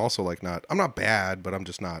 but I'm also like I'm not bad, but I'm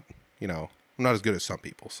just not. I'm not as good as some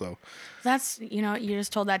people. So that's, you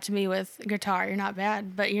just told that to me with guitar. You're not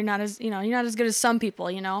bad, but you're not as good as some people,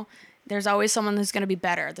 There's always someone who's going to be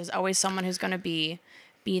better. There's always someone who's going to be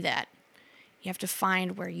that. You have to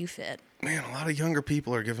find where you fit. Man, a lot of younger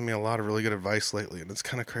people are giving me a lot of really good advice lately, and it's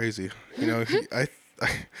kind of crazy. I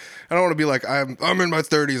don't want to be like, I'm in my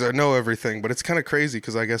 30s, I know everything, but it's kind of crazy,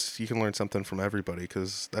 because I guess you can learn something from everybody,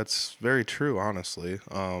 because that's very true, honestly.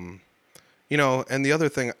 And the other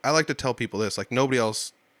thing, I like to tell people this, like nobody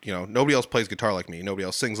else plays guitar like me. Nobody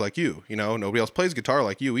else sings like you, nobody else plays guitar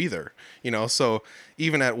like you either, so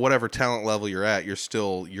even at whatever talent level you're at, you're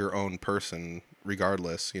still your own person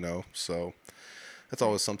regardless, so that's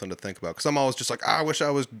always something to think about. Cause I'm always just like, I wish I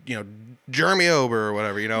was, Jeremy Ober or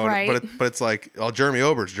whatever, right. but it's like, Jeremy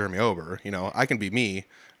Ober's Jeremy Ober, I can be me.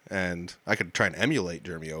 And I could try and emulate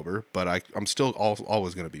Jeremy Ober, but I'm still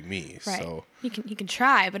always going to be me. Right. So you can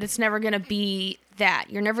try, but it's never going to be that.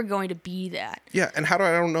 You're never going to be that. Yeah, and I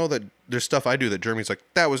don't know that there's stuff I do that Jeremy's like,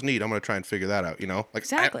 that was neat, I'm going to try and figure that out, Like,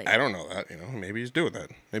 exactly. I don't know that, Maybe he's doing that.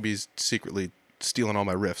 Maybe he's secretly stealing all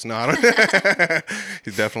my riffs. No, I don't.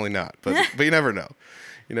 He's definitely not. But you never know.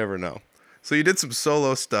 You never know. So you did some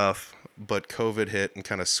solo stuff, but COVID hit and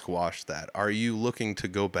kind of squashed that. Are you looking to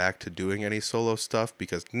go back to doing any solo stuff?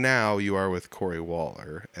 Because now you are with Corey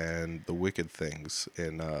Waller and the Wicked Things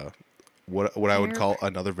in what I would call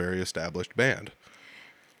another very established band.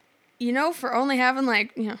 For only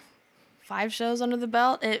having 5 shows under the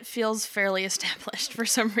belt, it feels fairly established for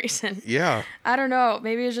some reason. Yeah. I don't know.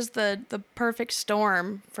 Maybe it's just the perfect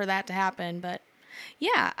storm for that to happen. But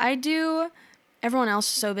yeah, I do. Everyone else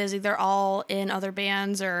is so busy. They're all in other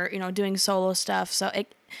bands or, doing solo stuff. So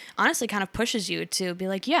it honestly kind of pushes you to be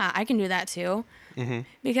like, yeah, I can do that too. Mm-hmm.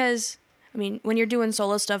 Because, when you're doing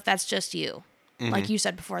solo stuff, that's just you. Mm-hmm. Like you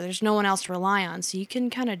said before, there's no one else to rely on. So you can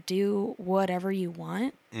kind of do whatever you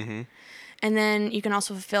want. Mm-hmm. And then you can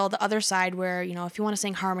also fulfill the other side where, if you want to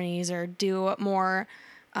sing harmonies or do more,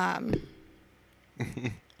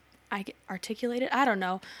 articulated, I don't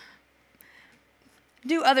know.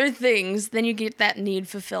 Do other things, then you get that need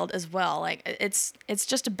fulfilled as well. Like it's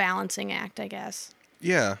just a balancing act, I guess.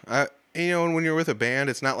 Yeah. And when you're with a band,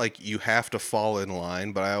 it's not like you have to fall in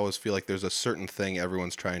line, but I always feel like there's a certain thing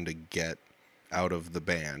everyone's trying to get out of the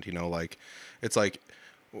band, like it's like,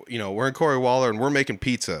 we're in Corey Waller and we're making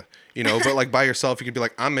pizza, but like by yourself, you could be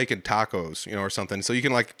like, I'm making tacos, or something. So you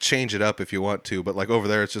can like change it up if you want to, but like over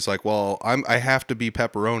there, it's just like, well, I have to be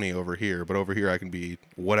pepperoni over here, but over here I can be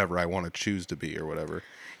whatever I want to choose to be or whatever.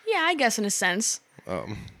 Yeah, I guess in a sense.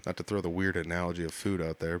 Not to throw the weird analogy of food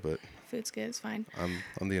out there, but food's good. It's fine.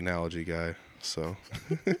 I'm the analogy guy. So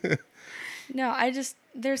no,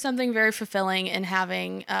 there's something very fulfilling in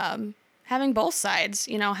having both sides,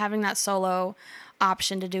 having that solo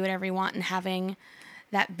option to do whatever you want and having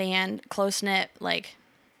that band close-knit, like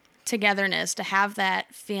togetherness, to have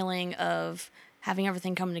that feeling of having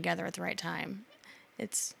everything come together at the right time.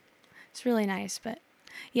 It's really nice. But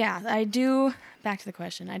yeah, back to the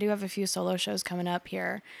question, I do have a few solo shows coming up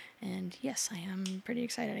here, and yes, I am pretty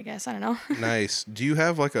excited, I guess. I don't know. Nice. Do you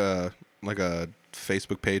have like a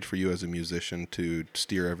Facebook page for you as a musician to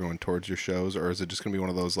steer everyone towards your shows, or is it just gonna be one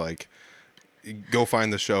of those like go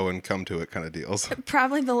find the show and come to it kind of deals?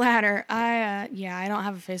 Probably the latter. I don't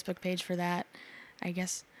have a Facebook page for that. I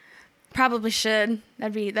guess probably should.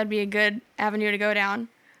 That'd be a good avenue to go down.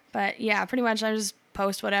 But yeah, pretty much I just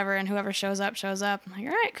post whatever, and whoever shows up. I'm like,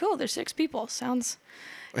 all right, cool. There's 6 people. Sounds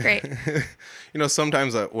great.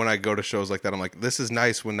 Sometimes when I go to shows like that, I'm like, this is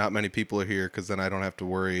nice when not many people are here, because then I don't have to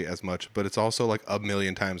worry as much. But it's also like a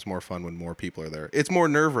million times more fun when more people are there. It's more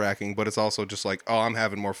nerve-wracking, but it's also just like, oh, I'm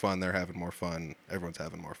having more fun. They're having more fun. Everyone's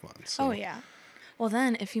having more fun. So. Oh, yeah. Well,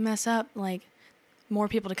 then if you mess up, like, more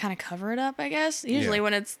people to kind of cover it up, I guess. Usually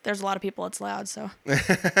when there's a lot of people, it's loud, so.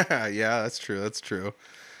 Yeah, that's true.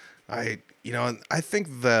 I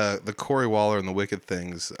think the Corey Waller and the Wicked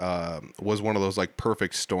Things was one of those like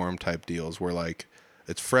perfect storm type deals where like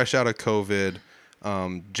it's fresh out of COVID.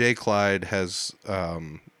 Jay Clyde has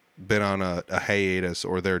been on a hiatus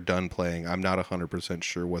or they're done playing. I'm not 100%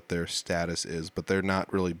 sure what their status is, but they're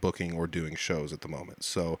not really booking or doing shows at the moment.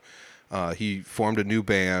 So he formed a new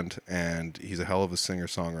band, and he's a hell of a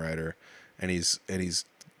singer-songwriter, and he's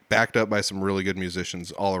backed up by some really good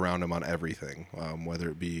musicians all around him on everything, whether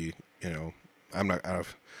it be, I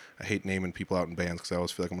hate naming people out in bands because I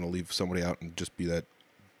always feel like I'm going to leave somebody out and just be that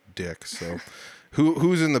dick. So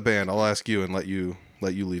who's in the band? I'll ask you and let you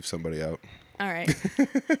leave somebody out. All right.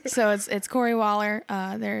 So it's Corey Waller.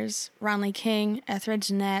 There's Ron Lee King,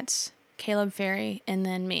 Etheridge Nets, Caleb Ferry, and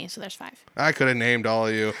then me. So there's 5. I could have named all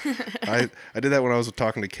of you. I did that when I was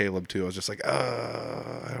talking to Caleb too. I was just like,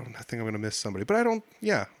 I think I'm gonna miss somebody, but I don't.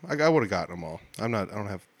 Yeah, I would have gotten them all. I don't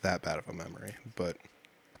have that bad of a memory, but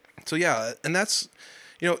so yeah, and that's,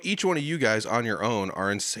 each one of you guys on your own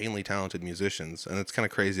are insanely talented musicians, and it's kind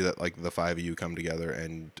of crazy that like the 5 of you come together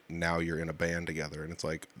and now you're in a band together, and it's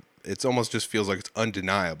like it's almost just feels like it's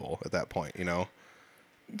undeniable at that point,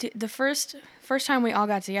 The first time we all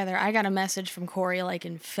got together, I got a message from Corey like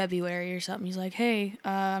in February or something. He's like, "Hey,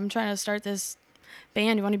 I'm trying to start this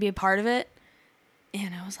band. You want to be a part of it?"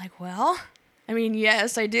 And I was like, "Well, I mean,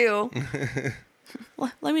 yes, I do."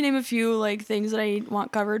 Let me name a few like things that I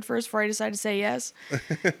want covered first before I decide to say yes.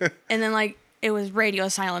 And then like it was radio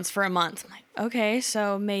silence for a month. I'm like, okay,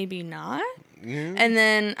 so maybe not. Yeah. And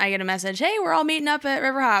then I get a message, "Hey, we're all meeting up at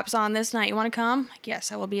River Hops on this night. You want to come?" Like,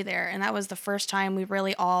 yes, I will be there. And that was the first time we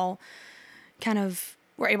really all kind of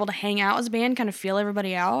were able to hang out as a band, kind of feel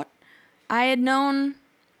everybody out. I had known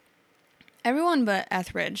everyone but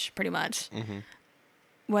Etheridge pretty much. Mm-hmm.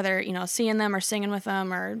 Whether, seeing them or singing with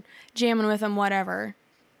them or jamming with them, whatever,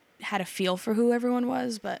 had a feel for who everyone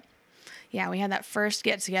was. But yeah, we had that first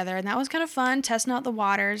get together and that was kind of fun, testing out the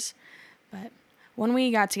waters. But when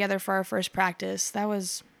we got together for our first practice, it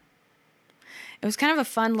was kind of a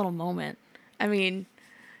fun little moment. I mean,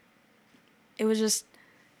 it was just,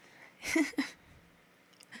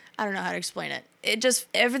 I don't know how to explain it.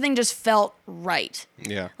 Everything just felt right.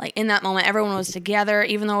 Yeah. Like in that moment, everyone was together,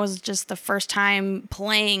 even though it was just the first time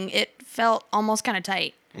playing, it felt almost kind of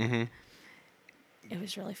tight. Mm-hmm. It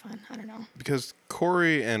was really fun. I don't know. Because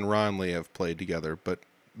Corey and Ron Lee have played together, but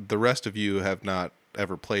the rest of you have not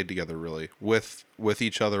ever played together really with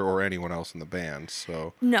each other or anyone else in the band.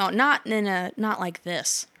 So no, not like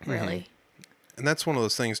this really. Mm-hmm. And that's one of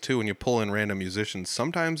those things too. When you pull in random musicians,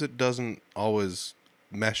 sometimes it doesn't always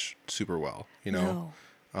mesh super well. No.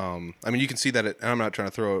 I mean, you can see that and I'm not trying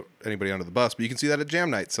to throw anybody under the bus, but you can see that at jam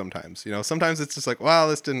nights sometimes. Sometimes it's just like, wow,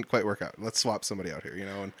 this didn't quite work out. Let's swap somebody out here.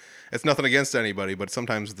 And it's nothing against anybody, but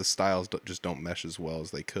sometimes the styles just don't mesh as well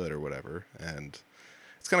as they could or whatever. And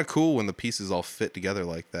it's kind of cool when the pieces all fit together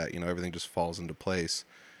like that. Everything just falls into place.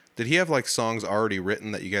 Did he have like songs already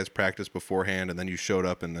written that you guys practiced beforehand and then you showed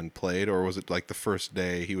up and then played? Or was it like the first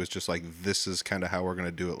day he was just like, this is kind of how we're going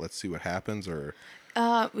to do it. Let's see what happens? Or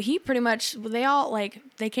he pretty much,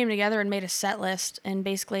 they came together and made a set list and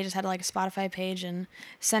basically just had like a Spotify page and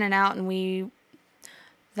sent it out. And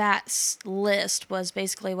that list was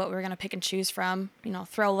basically what we were going to pick and choose from,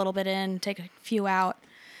 throw a little bit in, take a few out.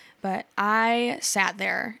 But I sat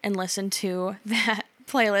there and listened to that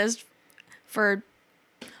playlist for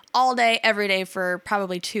all day, every day for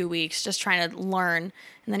probably 2 weeks, just trying to learn.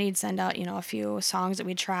 And then he'd send out, a few songs that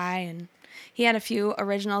we'd try. And he had a few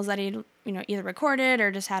originals that he'd, either recorded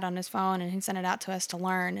or just had on his phone, and he'd send it out to us to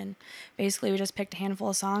learn. And basically we just picked a handful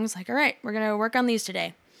of songs, like, all right, we're going to work on these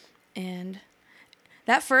today. And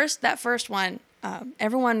that first one,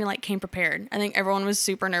 everyone came prepared. I think everyone was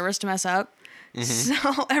super nervous to mess up. Mm-hmm.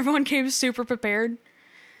 So everyone came super prepared.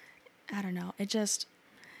 I don't know.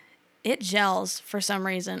 It gels for some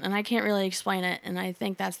reason, and I can't really explain it, and I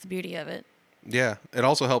think that's the beauty of it. Yeah, it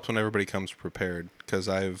also helps when everybody comes prepared, because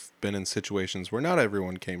I've been in situations where not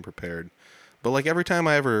everyone came prepared. But like every time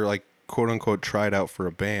I ever like quote unquote tried out for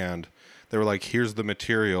a band, they were like, here's the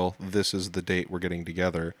material, this is the date we're getting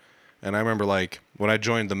together. And I remember like when I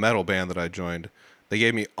joined the metal band that I joined, they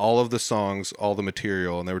gave me all of the songs, all the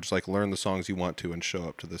material, and they were just like, learn the songs you want to and show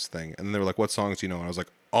up to this thing. And then they were like, what songs do you know? And I was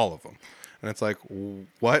like, all of them. And it's like,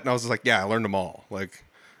 what? And I was just like, yeah, I learned them all. Like,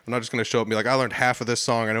 I'm not just going to show up and be like, I learned half of this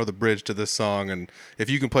song. I know the bridge to this song. And if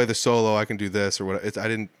you can play the solo, I can do this or what. I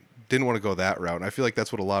didn't want to go that route. And I feel like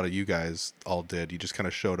that's what a lot of you guys all did. You just kind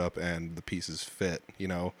of showed up and the pieces fit,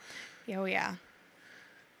 Oh, yeah.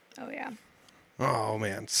 Oh, yeah. Oh,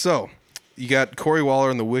 man. So you got Corey Waller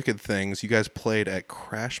and the Wicked Things. You guys played at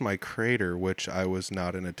Crash My Crater, which I was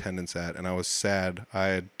not in attendance at. And I was sad. I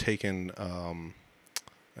had taken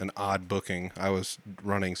an odd booking. I was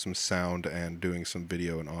running some sound and doing some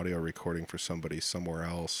video and audio recording for somebody somewhere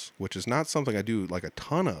else, which is not something I do like a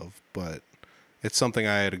ton of, but It's something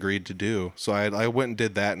I had agreed to do. So I went and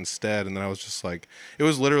did that instead. And then I was just like, it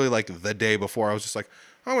was literally like the day before. I was just like,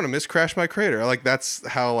 I'm going to miss Crash My Crater. Like, that's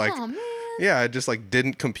how, like, Oh man. yeah, I just like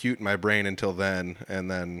didn't compute in my brain until then. And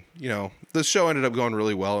then, the show ended up going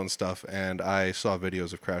really well and stuff. And I saw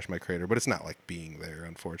videos of Crash My Crater, but it's not like being there,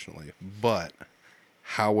 unfortunately. But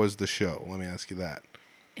how was the show? Let me ask you that.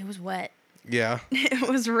 It was wet. Yeah. It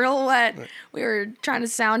was real wet. We were trying to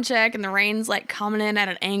sound check, and the rain's like coming in at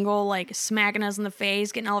an angle, like smacking us in the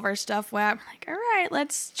face, getting all of our stuff wet. We're like, all right,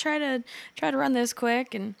 let's try to run this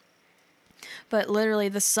quick. But literally,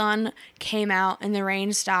 the sun came out and the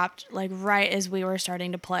rain stopped, like right as we were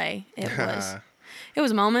starting to play. It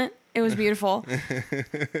was a moment. It was beautiful.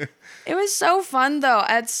 It was so fun, though.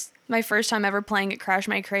 It's my first time ever playing at Crash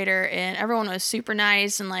My Crater, and everyone was super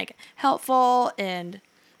nice and like helpful, and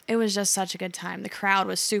it was just such a good time. The crowd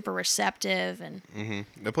was super receptive, and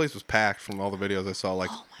The place was packed from all the videos I saw. Like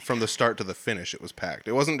from the start to the finish, it was packed.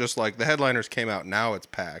 It wasn't just like the headliners came out. Now it's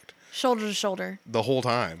packed shoulder to shoulder. the whole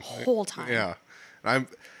time. Yeah, I'm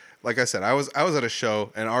like I said, I was at a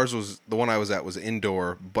show, and ours was the one I was at was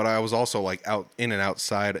indoor, but I was also like out in and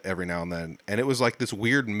outside every now and then, and it was like this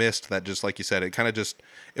weird mist that just like you said, it kind of just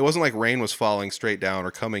it wasn't like rain was falling straight down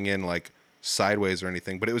or coming in like sideways or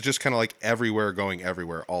anything, but it was just kind of like everywhere going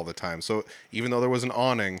everywhere all the time. So even though there was an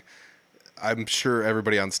awning, I'm sure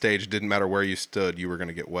everybody on stage, didn't matter where you stood, you were going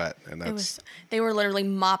to get wet. And They were literally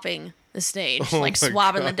mopping the stage, Oh like my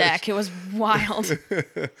swabbing the gosh. deck. It was wild.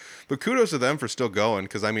 But kudos to them for still going,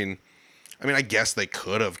 because I mean I guess they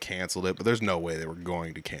could have canceled it, but there's no way they were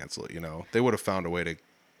going to cancel it. They would have found a way to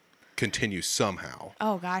continue somehow.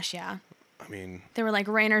 Oh gosh, yeah. I mean, They were like,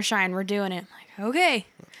 rain or shine, we're doing it. I'm like, okay,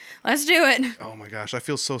 let's do it. oh my gosh, I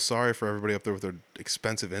feel so sorry for everybody up there with their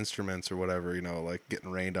expensive instruments or whatever, like getting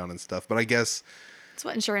rained on and stuff. But I guess, That's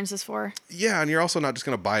what insurance is for. yeah, and you're also not just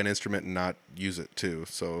going to buy an instrument and not use it too.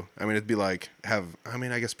 So, I mean, it'd be like I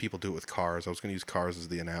guess people do it with cars. I was going to use cars as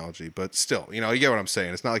the analogy, but still, you get what I'm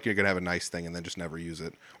saying. It's not like you're going to have a nice thing and then just never use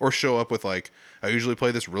it. Or show up with like, I usually play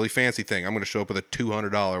this really fancy thing. I'm going to show up with a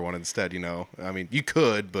 $200 one instead, I mean, you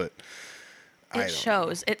could, but It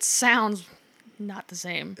shows. It sounds not the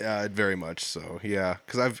same. Very much so, yeah.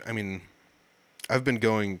 Because I've been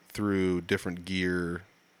going through different gear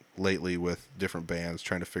lately with different bands,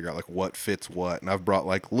 trying to figure out like what fits what, and I've brought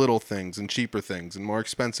like little things and cheaper things and more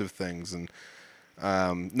expensive things, and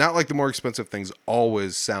not like the more expensive things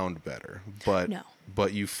always sound better, but No.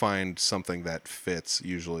 but you find something that fits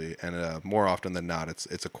usually, and more often than not,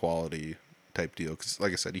 it's a quality type deal. Because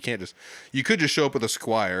like I said, you could just show up with a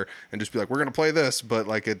Squier and just be like, we're gonna play this, but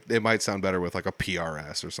like it might sound better with like a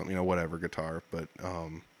PRS or something, whatever guitar. But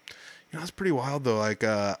it's pretty wild though. Like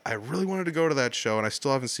I really wanted to go to that show, and I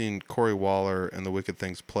still haven't seen Corey Waller and the Wicked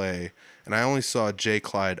Things play, and I only saw Jay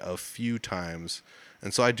Clyde a few times,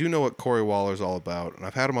 and so I do know what Corey Waller's all about, and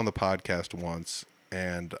I've had him on the podcast once,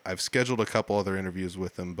 and I've scheduled a couple other interviews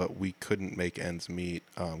with him, but we couldn't make ends meet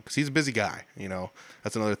because he's a busy guy.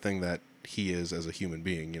 That's another thing that he is as a human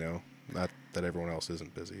being. Not that everyone else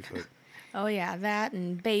isn't busy, but Oh yeah, that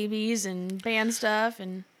and babies and band stuff,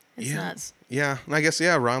 and it's nuts. Yeah, and I guess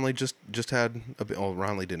Ronley just had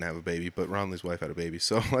Ronley didn't have a baby, but Ronley's wife had a baby,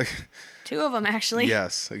 so like 2 of them actually.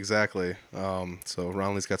 yes, exactly. So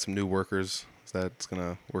Ronley's got some new workers that's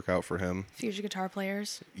gonna work out for him. Future guitar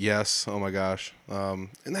players. Yes, oh my gosh, and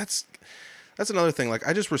that's another thing. Like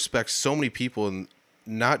I just respect so many people, and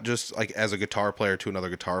not just like as a guitar player to another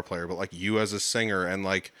guitar player, but like you as a singer, and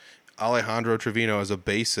like Alejandro Trevino as a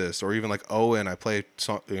bassist, or even like Owen. I play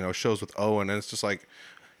shows with Owen, and it's just like,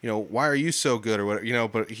 why are you so good or whatever,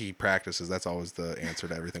 but he practices. That's always the answer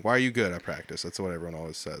to everything. Why are you good? I practice. That's what everyone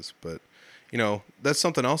always says. But, that's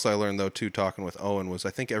something else I learned though too, talking with Owen, was I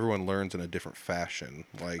think everyone learns in a different fashion.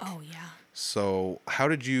 Like, Oh yeah. so how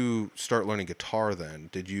did you start learning guitar then?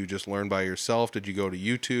 Did you just learn by yourself? Did you go to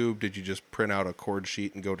YouTube? Did you just print out a chord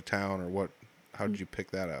sheet and go to town, or what? How did you pick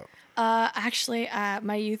that out? Actually,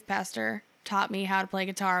 my youth pastor taught me how to play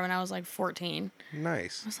guitar when I was like 14.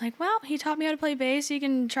 Nice. I was like, well, he taught me how to play bass. You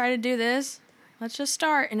can try to do this. Let's just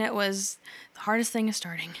start. And it was the hardest thing is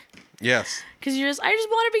starting. Yes. Because I just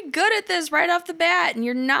want to be good at this right off the bat. And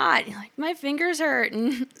you're not. You're like, my fingers hurt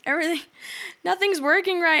and everything. Nothing's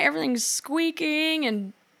working right. Everything's squeaking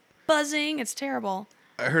and buzzing. It's terrible.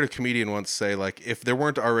 I heard a comedian once say, like, if there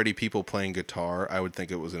weren't already people playing guitar, I would think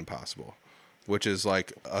it was impossible, which is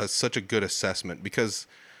like such a good assessment, because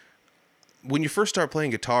when you first start playing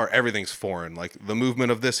guitar, everything's foreign. Like the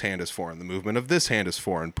movement of this hand is foreign. The movement of this hand is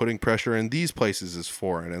foreign. Putting pressure in these places is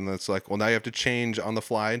foreign. And it's like, well, now you have to change on the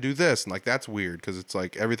fly and do this. And like, that's weird, because it's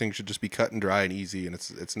like everything should just be cut and dry and easy. And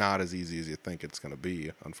it's not as easy as you think it's going to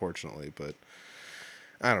be, unfortunately. But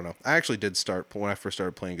I don't know. I actually did start when I first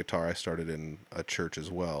started playing guitar. I started in a church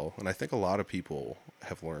as well, and I think a lot of people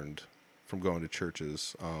have learned from going to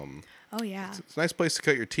churches. Oh yeah. It's a nice place to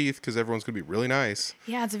cut your teeth because everyone's gonna be really nice.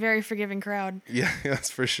 Yeah, it's a very forgiving crowd. Yeah, that's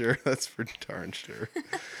for sure. That's for darn sure.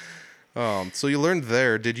 So you learned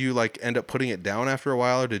there. Did you like end up putting it down after a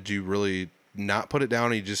while, or did you really not put it down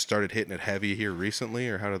and you just started hitting it heavy here recently,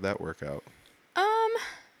 or how did that work out?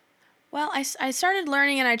 Well, I started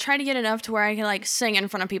learning and I tried to get enough to where I could like sing in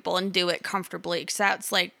front of people and do it comfortably because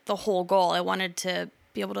that's like the whole goal. I wanted to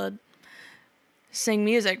be able to sing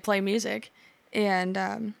music, play music. And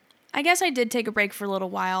I guess I did take a break for a little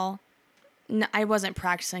while. I wasn't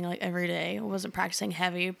practicing like every day. I wasn't practicing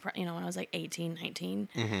heavy, when I was like 18, 19.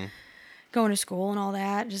 Mm-hmm. Going to school and all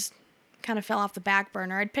that. Just kind of fell off the back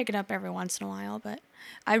burner. I'd pick it up every once in a while, but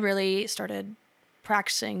I really started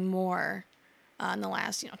practicing more in the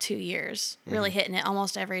last 2 years, really hitting it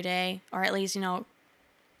almost every day, or at least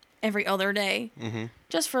every other day,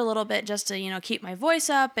 just for a little bit, just to keep my voice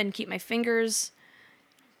up and keep my fingers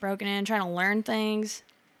broken in, trying to learn things.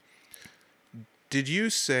 Did you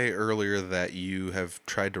say earlier that you have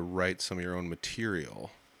tried to write some of your own material?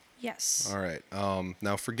 Yes. All right.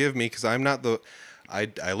 Now forgive me because I'm not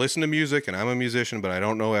I listen to music and I'm a musician, but I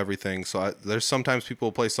don't know everything. So there's sometimes people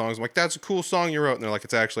play songs I'm like, that's a cool song you wrote. And they're like,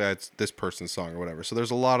 it's this person's song or whatever. So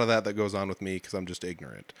there's a lot of that goes on with me because I'm just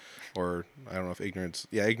ignorant, or I don't know if ignorance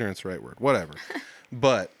is the right word, whatever.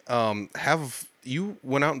 But have you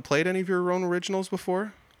went out and played any of your own originals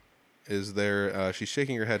before? Is there, she's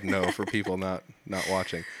shaking her head no for people not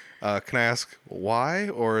watching. Can I ask why,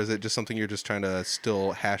 or is it just something you're just trying to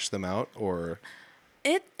still hash them out, or?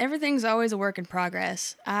 Everything's always a work in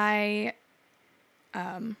progress. I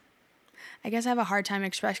guess I have a hard time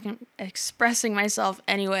expressing myself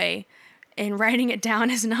anyway, and writing it down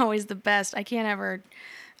isn't always the best. I can't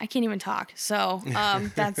even talk. So,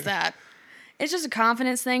 that's that. It's just a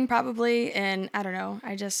confidence thing probably. And I don't know.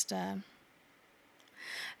 I just,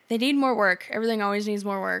 they need more work. Everything always needs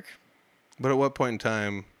more work. But at what point in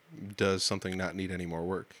time does something not need any more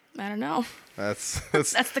work? I don't know. That's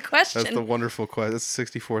the question. That's the wonderful question. That's a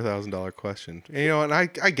 $64,000 question. And, and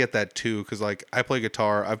I get that too, because like I play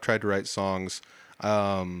guitar. I've tried to write songs.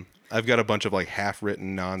 I've got a bunch of like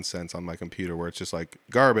half-written nonsense on my computer where it's just like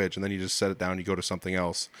garbage, and then you just set it down, you go to something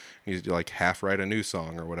else, and you like half write a new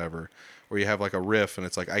song or whatever. Or you have like a riff, and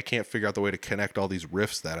it's like I can't figure out the way to connect all these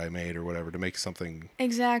riffs that I made or whatever to make something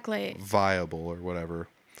exactly viable or whatever.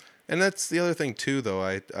 And that's the other thing too, though.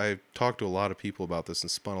 I talked to a lot of people about this and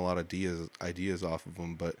spun a lot of ideas off of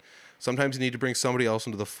them. But sometimes you need to bring somebody else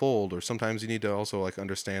into the fold, or sometimes you need to also like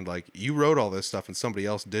understand like you wrote all this stuff and somebody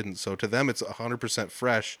else didn't. So to them, it's 100%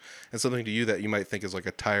 fresh, and something to you that you might think is like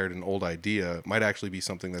a tired and old idea might actually be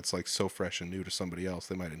something that's like so fresh and new to somebody else.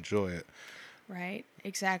 They might enjoy it. Right.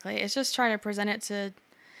 Exactly. It's just trying to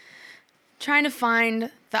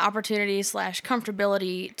find the opportunity /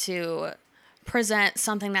 comfortability to present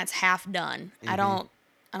something that's half done. I don't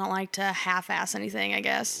like to half-ass anything, I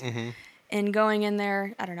guess. And going in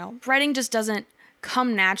there, I don't know. Writing just doesn't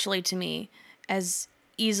come naturally to me as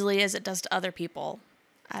easily as it does to other people.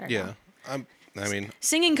 I don't know. Yeah.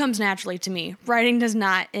 Singing comes naturally to me. Writing does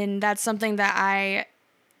not, and that's something that I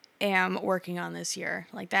am working on this year.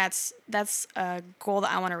 Like that's a goal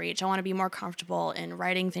that I want to reach. I want to be more comfortable in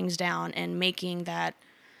writing things down and making that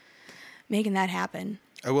happen.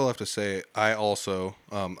 I will have to say, I also,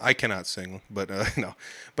 I cannot sing, but no.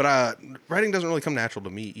 But writing doesn't really come natural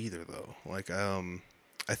to me either, though. Like,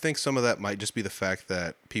 I think some of that might just be the fact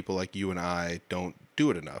that people like you and I don't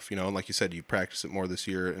do it enough. And like you said, you practice it more this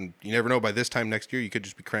year, and you never know, by this time next year, you could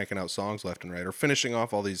just be cranking out songs left and right, or finishing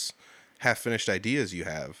off all these half-finished ideas you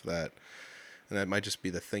have, and that might just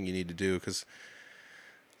be the thing you need to do, because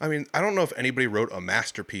I don't know if anybody wrote a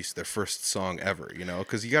masterpiece their first song ever,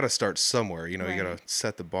 because you got to start somewhere, Right. You got to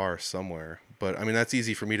set the bar somewhere. But that's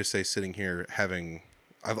easy for me to say sitting here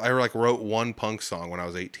I wrote one punk song when I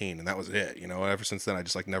was 18, and that was it, ever since then I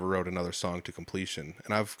just never wrote another song to completion.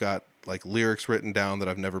 And I've got lyrics written down that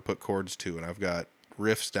I've never put chords to, and I've got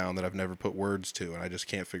riffs down that I've never put words to, and I just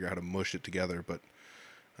can't figure out how to mush it together. But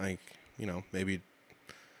I think, maybe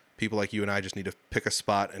people like you and I just need to pick a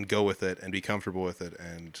spot and go with it and be comfortable with it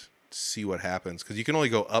and see what happens. Because you can only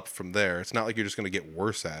go up from there. It's not like you're just going to get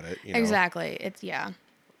worse at it. Exactly. It's, yeah.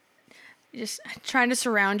 Just trying to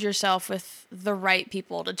surround yourself with the right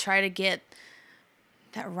people to try to get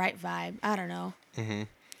that right vibe. I don't know. Mm-hmm.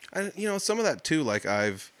 And, some of that too,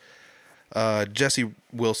 Jesse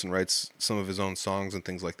Wilson writes some of his own songs and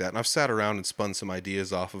things like that. And I've sat around and spun some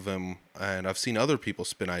ideas off of him, and I've seen other people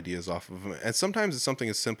spin ideas off of him. And sometimes it's something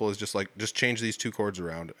as simple as just change these two chords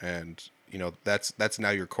around, and that's now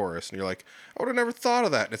your chorus, and you're like, I would have never thought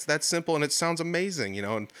of that. And it's that simple, and it sounds amazing,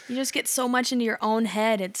 and You just get so much into your own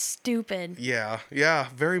head. It's stupid. yeah,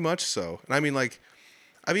 very much so. And I mean, like,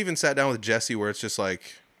 I've even sat down with Jesse where it's just like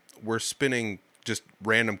we're spinning just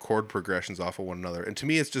random chord progressions off of one another, and to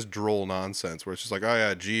me, it's just droll nonsense where it's just like, oh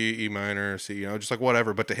yeah, G, E minor, C, just like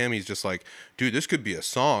whatever. But to him, he's just like, dude, this could be a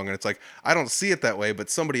song, and it's like I don't see it that way, but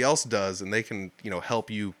somebody else does, and they can help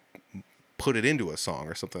you put it into a song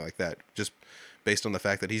or something like that, just based on the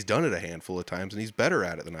fact that he's done it a handful of times and he's better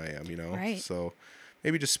at it than I am, Right. So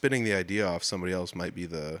maybe just spinning the idea off somebody else might be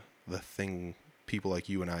the thing people like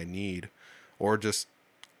you and I need, or just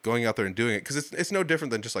going out there and doing it, because it's no different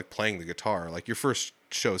than just like playing the guitar. Like your first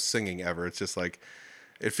show singing ever, it's just like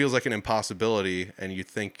it feels like an impossibility, and you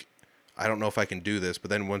think, I don't know if I can do this, but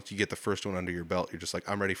then once you get the first one under your belt, you're just like,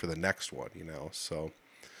 I'm ready for the next one,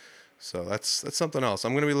 So that's something else.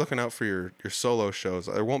 I'm going to be looking out for your solo shows.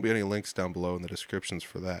 There won't be any links down below in the descriptions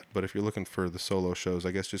for that. But if you're looking for the solo shows, I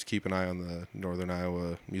guess just keep an eye on the Northern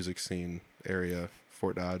Iowa music scene area,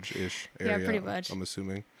 Fort Dodge-ish area. Yeah, pretty much. I'm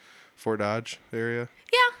assuming. Fort Dodge area?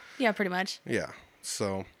 Yeah, pretty much. Yeah.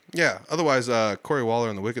 So, yeah. Otherwise, Corey Waller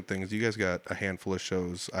and the Wicked Things, you guys got a handful of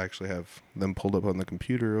shows. I actually have them pulled up on the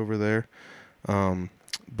computer over there.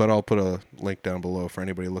 But I'll put a link down below for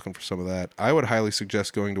anybody looking for some of that. I would highly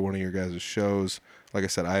suggest going to one of your guys' shows. Like I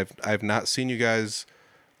said, I've not seen you guys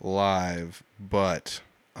live, but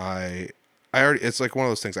I already, it's like one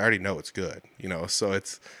of those things I already know it's good, so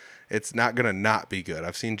it's not gonna not be good.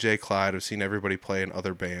 I've seen Jay Clyde, I've seen everybody play in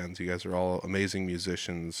other bands. You guys are all amazing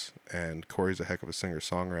musicians, and Corey's a heck of a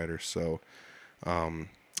singer-songwriter. So I'm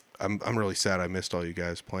really sad I missed all you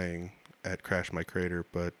guys playing at Crash My Crater,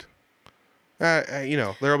 but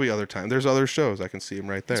there'll be other time. There's other shows. I can see them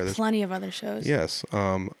right there. There's plenty of other shows. Yes.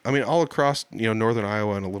 I mean, all across, Northern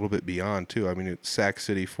Iowa and a little bit beyond too. I mean, it's Sac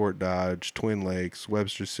City, Fort Dodge, Twin Lakes,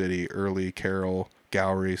 Webster City, Early, Carroll,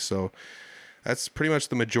 Gowrie. So that's pretty much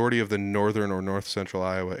the majority of the northern or north central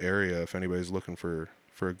Iowa area. If anybody's looking for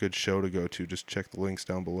a good show to go to, just check the links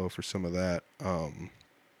down below for some of that.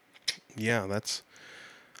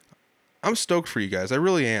 I'm stoked for you guys. I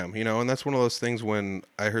really am, and that's one of those things when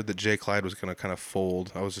I heard that Jay Clyde was going to kind of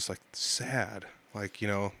fold, I was just like sad. Like,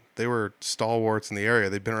 they were stalwarts in the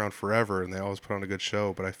area. They've been around forever and they always put on a good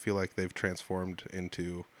show, but I feel like they've transformed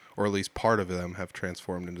into, or at least part of them have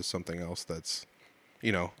transformed into something else that's,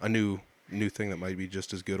 a new thing that might be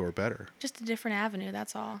just as good or better. Just a different avenue,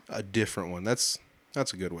 that's all. A different one. That's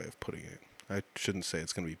a good way of putting it. I shouldn't say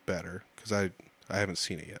it's going to be better, because I haven't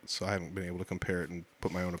seen it yet, so I haven't been able to compare it and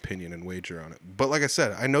put my own opinion and wager on it. But like I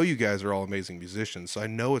said, I know you guys are all amazing musicians, so I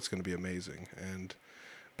know it's going to be amazing. And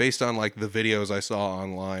based on like the videos I saw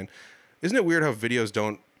online, isn't it weird how videos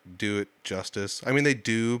don't do it justice? I mean, they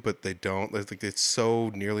do, but they don't. It's so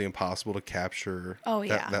nearly impossible to capture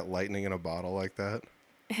that lightning in a bottle like that.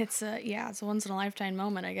 It's a once in a lifetime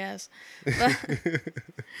moment, I guess. But,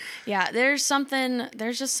 yeah, there's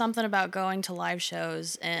just something about going to live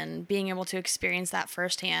shows and being able to experience that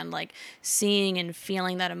firsthand, like seeing and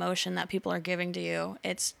feeling that emotion that people are giving to you.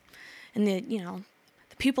 And the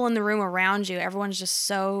people in the room around you, everyone's just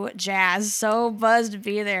so jazzed, so buzzed to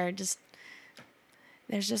be there.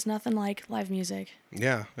 There's just nothing like live music.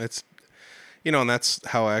 Yeah, it's and that's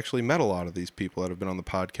how I actually met a lot of these people that have been on the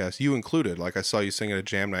podcast, you included. Like, I saw you sing at a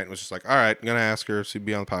jam night and was just like, all right, I'm going to ask her if she'd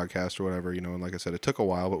be on the podcast or whatever, and like I said, it took a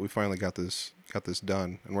while, but we finally got this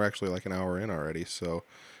done, and we're actually like an hour in already, so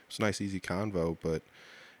it's a nice, easy convo. But,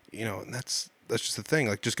 and that's just the thing,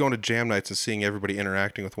 like, just going to jam nights and seeing everybody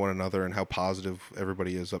interacting with one another and how positive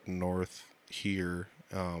everybody is up north here.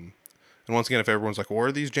 And once again, if everyone's like, where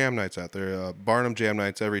are these jam nights at? They're Barnum Jam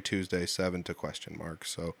Nights every Tuesday, 7 to ?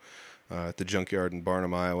 So at the Junkyard in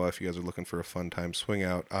Barnum, Iowa, if you guys are looking for a fun time, swing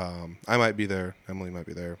out. I might be there. Emily might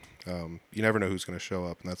be there. You never know who's going to show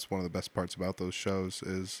up, and that's one of the best parts about those shows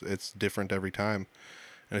is it's different every time.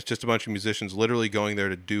 And it's just a bunch of musicians literally going there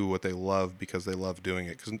to do what they love because they love doing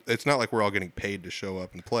it. Because it's not like we're all getting paid to show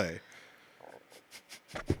up and play.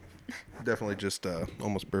 Definitely just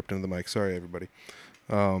almost burped into the mic. Sorry, everybody.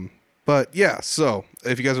 But yeah, so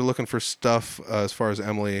if you guys are looking for stuff as far as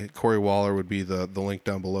Emily, Corey Waller would be the link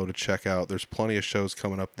down below to check out. There's plenty of shows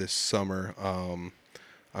coming up this summer.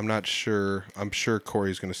 I'm not sure. I'm sure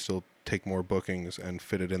Corey's going to still take more bookings and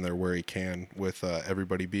fit it in there where he can, with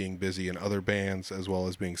everybody being busy in other bands as well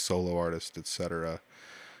as being solo artists, etc.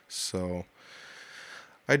 So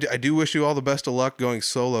I do wish you all the best of luck going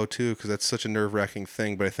solo too, because that's such a nerve-wracking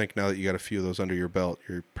thing. But I think now that you got a few of those under your belt,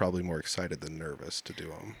 you're probably more excited than nervous to do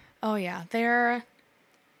them. Oh yeah,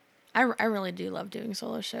 I really do love doing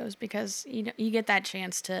solo shows because you get that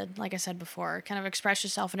chance to, like I said before, kind of express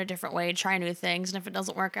yourself in a different way, try new things, and if it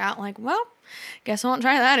doesn't work out, like, well, guess I won't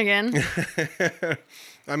try that again.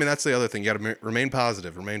 I mean, that's the other thing. You got to remain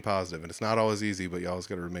positive, and it's not always easy, but you always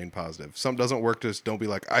got to remain positive. If something doesn't work, just don't be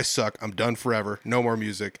like, I suck, I'm done forever, no more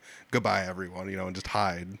music, goodbye everyone, and just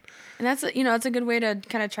hide. And that's it's a good way to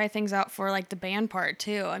kind of try things out for like the band part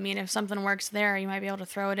too. I mean, if something works there, you might be able to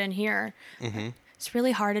throw it in here. Mm-hmm. It's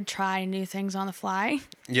really hard to try new things on the fly.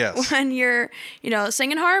 Yes. When you're,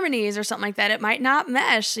 singing harmonies or something like that, it might not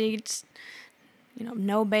mesh. So you just,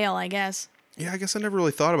 no bail, I guess. Yeah, I guess I never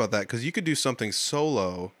really thought about that because you could do something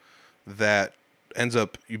solo that ends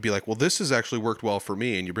up, you'd be like, well, this has actually worked well for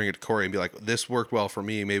me. And you bring it to Corey and be like, this worked well for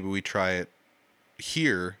me. Maybe we try it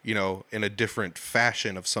here, in a different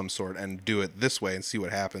fashion of some sort and do it this way and see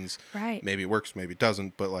what happens. Right. Maybe it works, maybe it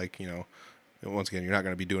doesn't. But once again, you're not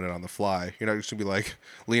going to be doing it on the fly. You're not just going to be like,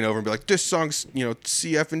 lean over and be like, this song's,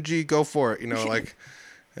 C, F, and G, go for it. Like,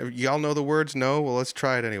 y'all know the words? No? Well, let's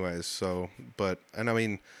try it anyways. So, and I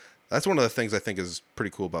mean, that's one of the things I think is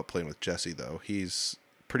pretty cool about playing with Jesse, though. He's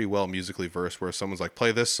pretty well musically versed where someone's like,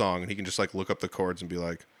 play this song, and he can just like look up the chords and be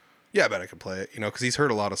like, yeah, I bet I could play it. Because he's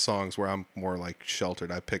heard a lot of songs where I'm more like sheltered.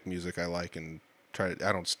 I pick music I like and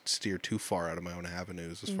I don't steer too far out of my own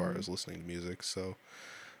avenues as far as listening to music. So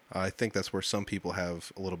I think that's where some people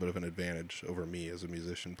have a little bit of an advantage over me as a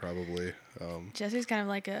musician, probably. Jesse's kind of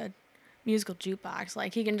like a musical jukebox.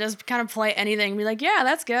 Like he can just kind of play anything and be like, yeah,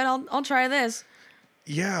 that's good. I'll try this.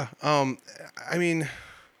 Yeah. I mean,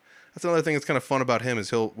 that's another thing that's kind of fun about him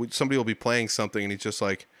is somebody will be playing something and he's just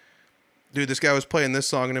like, dude, this guy was playing this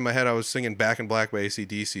song and in my head I was singing Back in Black by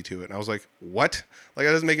AC/DC to it. And I was like, what? Like,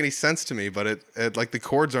 that doesn't make any sense to me, but it like the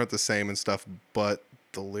chords aren't the same and stuff, but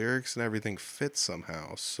the lyrics and everything fit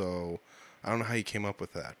somehow. So I don't know how you came up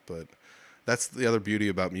with that, but that's the other beauty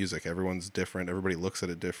about music. Everyone's different. Everybody looks at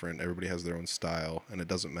it different. Everybody has their own style, and it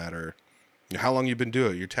doesn't matter how long you've been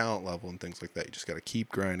doing it, your talent level and things like that. You just got to keep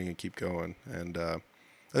grinding and keep going. And I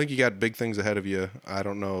think you got big things ahead of you. I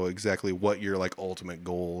don't know exactly what your like ultimate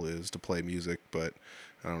goal is to play music, but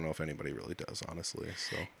I don't know if anybody really does, honestly.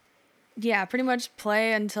 So yeah, pretty much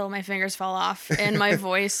play until my fingers fall off and my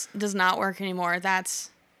voice does not work anymore. That's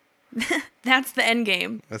the end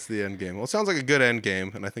game. That's the end game. Well, it sounds like a good end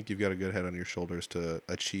game, and I think you've got a good head on your shoulders to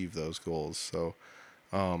achieve those goals. So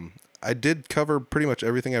I did cover pretty much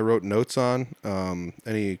everything I wrote notes on.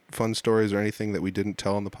 Any fun stories or anything that we didn't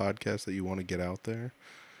tell on the podcast that you want to get out there?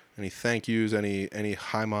 Any thank yous, any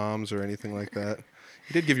hi moms or anything like that?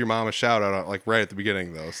 You did give your mom a shout out like right at the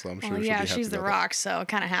beginning though, so I'm sure she'll be happy she's the about rock, so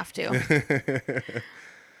kind of have to.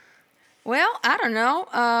 Well, I don't know.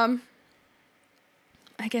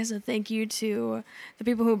 I guess a thank you to the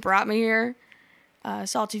people who brought me here,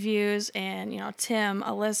 Salty Views, and Tim,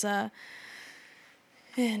 Alyssa,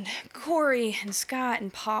 and Corey, and Scott,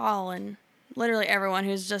 and Paul, and literally everyone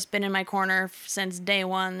who's just been in my corner since day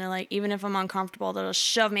one. They're like, even if I'm uncomfortable, they'll just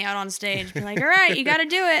shove me out on stage. Be like, all right, you got to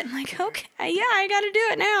do it. I'm like, okay, yeah, I got to do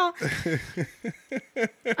it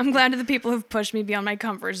now. I'm glad to the people who've pushed me beyond my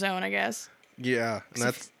comfort zone, I guess. Yeah, and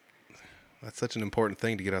that's such an important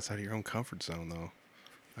thing to get outside of your own comfort zone, though.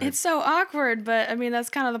 It's so awkward, but I mean, that's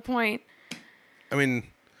kind of the point. I mean,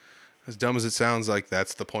 as dumb as it sounds, like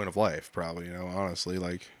that's the point of life, probably, honestly,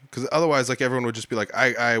 like, because otherwise, like, everyone would just be like,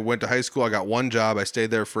 I went to high school, I got one job, I stayed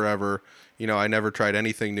there forever, I never tried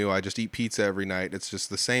anything new, I just eat pizza every night. It's just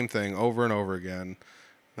the same thing over and over again.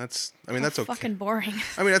 That's okay. Fucking boring.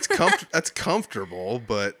 I mean, that's comfortable,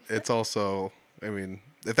 but it's also, I mean,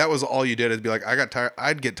 if that was all you did, it'd be like,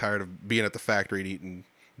 I'd get tired of being at the factory and eating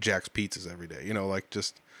Jack's pizzas every day, like,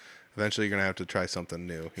 just eventually you're gonna have to try something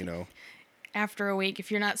new, After a week, if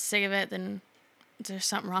you're not sick of it, then there's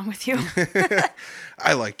something wrong with you.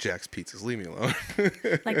 I like Jack's pizzas, leave me alone.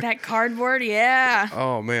 Like that cardboard, yeah.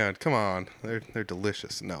 Oh man, come on, they're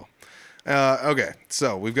delicious. No. Okay,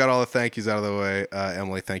 so we've got all the thank yous out of the way.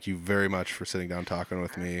 Emily, thank you very much for sitting down talking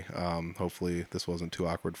with me. Hopefully this wasn't too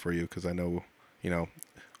awkward for you, because I know,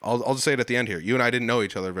 I'll just say it at the end here. You and I didn't know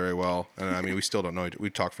each other very well, and I mean, we still don't know. We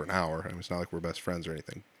talked for an hour. I mean, it's not like we're best friends or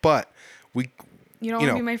anything, but we. You don't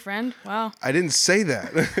want to be my friend? Wow. I didn't say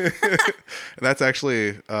that. That's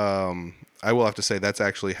actually, I will have to say, that's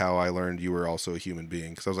actually how I learned you were also a human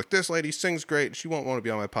being. Because I was like, this lady sings great. She won't want to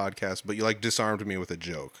be on my podcast. But you like disarmed me with a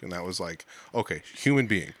joke. And that was like, okay, human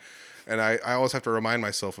being. And I always have to remind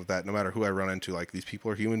myself of that no matter who I run into. Like, these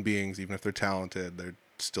people are human beings. Even if they're talented, they're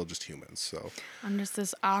still just humans. So I'm just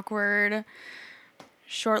this awkward,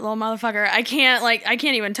 short little motherfucker. I can't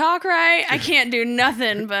even talk right. I can't do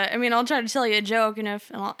nothing. But I mean, I'll try to tell you a joke, and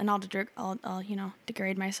I'll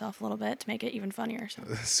degrade myself a little bit to make it even funnier. So.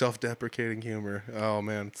 Self-deprecating humor. Oh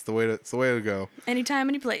man, it's the way to go. Anytime,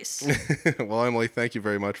 any place. Well, Emily, thank you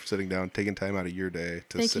very much for sitting down, taking time out of your day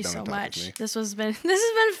to sit down and talk with me. This has been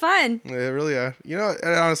fun. It really, it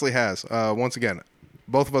honestly has. Once again,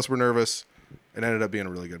 both of us were nervous. It ended up being a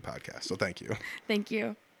really good podcast. So thank you. Thank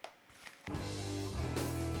you.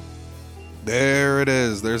 There it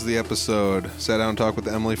is. There's the episode. Sat down and talked with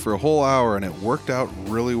Emily for a whole hour, and it worked out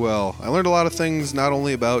really well. I learned a lot of things, not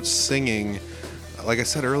only about singing. Like I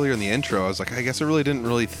said earlier in the intro, I was like, I guess I didn't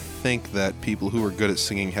really think that people who were good at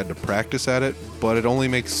singing had to practice at it, but it only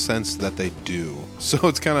makes sense that they do. So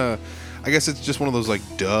it's kind of, I guess it's just one of those like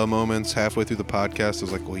duh moments halfway through the podcast. I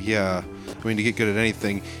was like, well, yeah, I mean, to get good at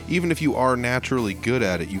anything, even if you are naturally good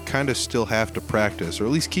at it, you kind of still have to practice, or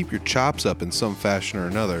at least keep your chops up in some fashion or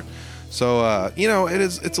another. So,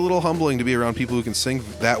 it's a little humbling to be around people who can sing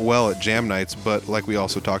that well at jam nights, but like we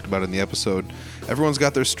also talked about in the episode, everyone's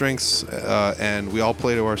got their strengths, and we all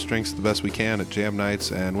play to our strengths the best we can at jam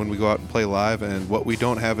nights, and when we go out and play live, and what we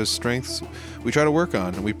don't have as strengths, we try to work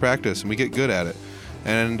on, and we practice, and we get good at it.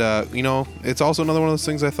 And, it's also another one of those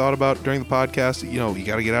things I thought about during the podcast. You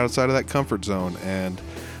got to get outside of that comfort zone, and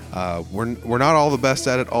we're not all the best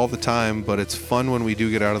at it all the time, but it's fun when we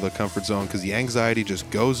do get out of the comfort zone because the anxiety just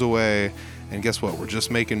goes away. And guess what? We're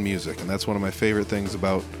just making music, and that's one of my favorite things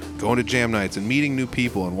about going to jam nights and meeting new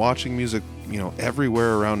people and watching music,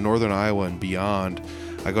 everywhere around northern Iowa and beyond.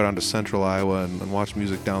 I go down to central Iowa and watch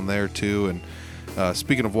music down there too. And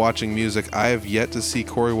speaking of watching music, I have yet to see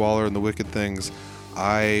Corey Waller and the Wicked Things.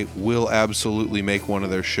 I will absolutely make one of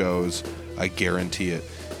their shows. I guarantee it.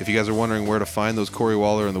 If you guys are wondering where to find those Corey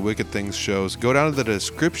Waller and the Wicked Things shows, go down to the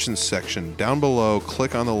description section down below,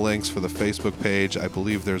 click on the links for the Facebook page. I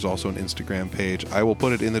believe there's also an Instagram page. I will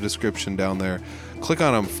put it in the description down there. Click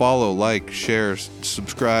on them, follow, like, share,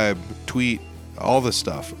 subscribe, tweet, all this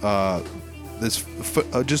stuff.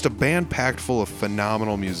 Just a band packed full of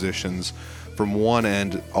phenomenal musicians from one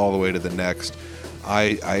end all the way to the next.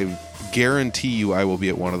 I guarantee you I will be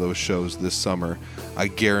at one of those shows this summer. I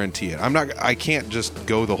guarantee it. I can't just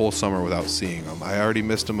go the whole summer without seeing them. I already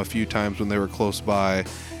missed them a few times when they were close by,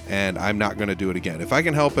 and I'm not going to do it again. If I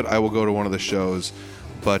can help it, I will go to one of the shows.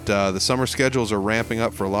 But the summer schedules are ramping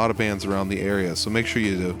up for a lot of bands around the area, so make sure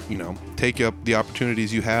you take up the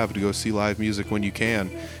opportunities you have to go see live music when you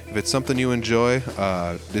can. If it's something you enjoy,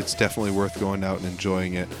 it's definitely worth going out and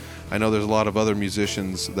enjoying it. I know there's a lot of other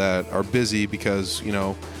musicians that are busy because,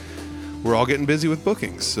 we're all getting busy with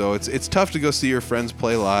bookings, so it's tough to go see your friends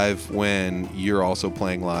play live when you're also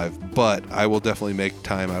playing live. But I will definitely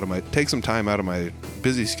take some time out of my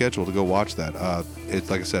busy schedule to go watch that.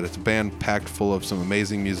 It's like I said, it's a band packed full of some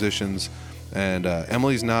amazing musicians, and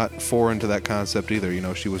Emily's not foreign to that concept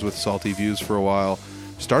either. She was with Salty Views for a while,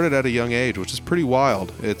 started at a young age, which is pretty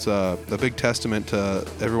wild. It's a big testament to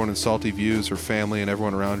everyone in Salty Views, her family, and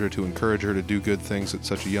everyone around her to encourage her to do good things at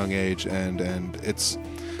such a young age, and it's.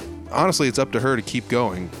 Honestly, it's up to her to keep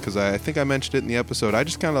going, because I think I mentioned it in the episode. I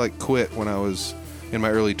just kind of quit when I was in my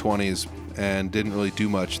early 20s and didn't really do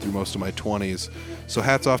much through most of my 20s. So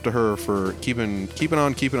hats off to her for keeping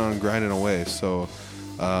on, grinding away. So,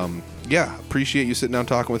 appreciate you sitting down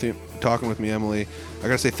talking with me, Emily. I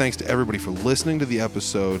gotta say thanks to everybody for listening to the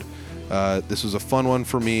episode. This was a fun one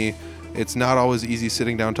for me. It's not always easy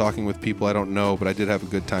sitting down talking with people I don't know, but I did have a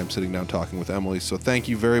good time sitting down talking with Emily. So thank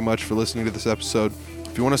you very much for listening to this episode.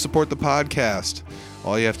 If you want to support the podcast,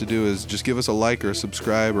 all you have to do is just give us a like or a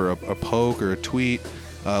subscribe or a poke or a tweet.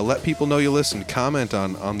 Let people know you listened. Comment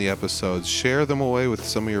on the episodes. Share them away with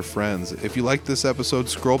some of your friends. If you like this episode,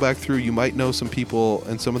 scroll back through. You might know some people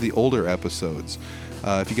in some of the older episodes.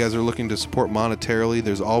 If you guys are looking to support monetarily,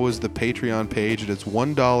 there's always the Patreon page. It's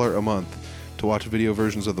 $1 a month to watch video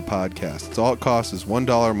versions of the podcast. It's all it costs is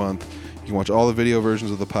 $1 a month. You can watch all the video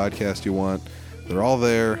versions of the podcast you want. They're all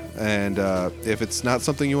there, and if it's not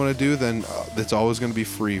something you want to do, then it's always going to be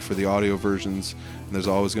free for the audio versions, and there's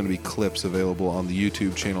always going to be clips available on the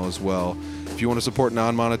YouTube channel as well. If you want to support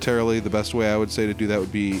non-monetarily, the best way I would say to do that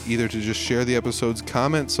would be either to just share the episodes,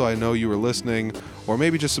 comment so I know you were listening, or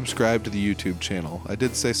maybe just subscribe to the YouTube channel. I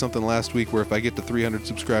did say something last week where if I get to 300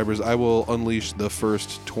 subscribers, I will unleash the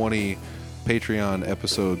first 20 Patreon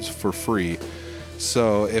episodes for free.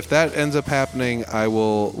 So if that ends up happening, I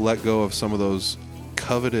will let go of some of those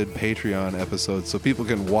coveted Patreon episodes so people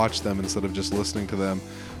can watch them instead of just listening to them.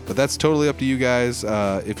 But that's totally up to you guys.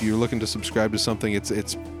 If you're looking to subscribe to something,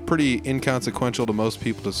 it's pretty inconsequential to most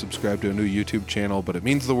people to subscribe to a new YouTube channel, but it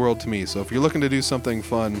means the world to me. So if you're looking to do something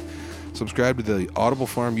fun, subscribe to the Audible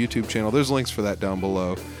Farm YouTube channel. There's links for that down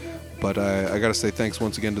below. But I got to say thanks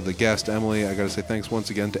once again to the guest, Emily. I got to say thanks once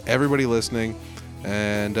again to everybody listening.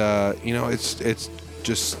 And, it's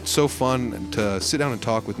just so fun to sit down and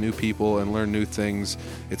talk with new people and learn new things.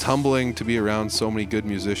 It's humbling to be around so many good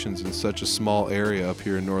musicians in such a small area up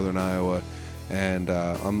here in northern Iowa. And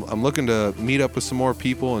I'm looking to meet up with some more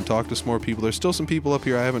people and talk to some more people. There's still some people up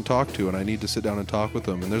here I haven't talked to, and I need to sit down and talk with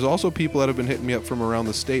them. And there's also people that have been hitting me up from around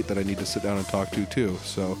the state that I need to sit down and talk to too.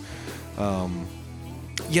 So,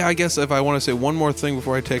 I guess if I want to say one more thing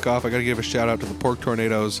before I take off, I got to give a shout out to the Pork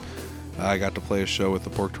Tornadoes. I got to play a show with the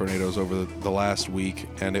Pork Tornadoes over the last week,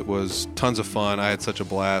 and it was tons of fun. I had such a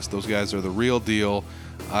blast. Those guys are the real deal.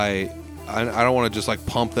 I don't want to just like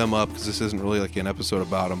pump them up because this isn't really like an episode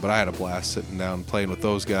about them, but I had a blast sitting down and playing with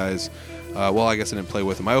those guys. I guess I didn't play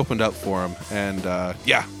with them. I opened up for them, and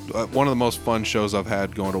one of the most fun shows I've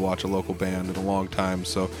had going to watch a local band in a long time.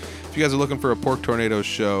 So if you guys are looking for a Pork Tornadoes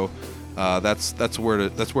show, that's where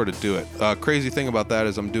to do it. Crazy thing about that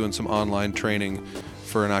is I'm doing some online training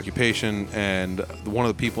for an occupation, and one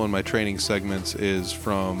of the people in my training segments is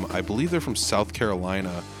I believe they're from South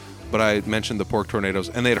Carolina, but I mentioned the Pork Tornadoes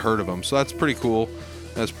and they'd heard of them, so that's pretty cool.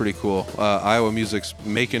 Iowa music's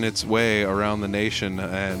making its way around the nation,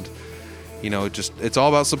 and it's all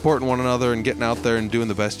about supporting one another and getting out there and doing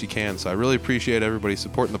the best you can. So I really appreciate everybody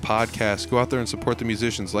supporting the podcast. Go out there and support the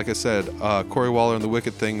musicians. Like I said, Corey Waller and the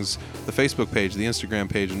Wicked Things, the Facebook page, the Instagram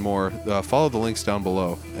page, and more. Follow the links down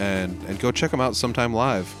below and go check them out sometime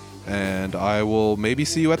live. And I will maybe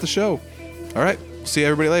see you at the show. All right. See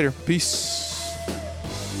everybody later. Peace.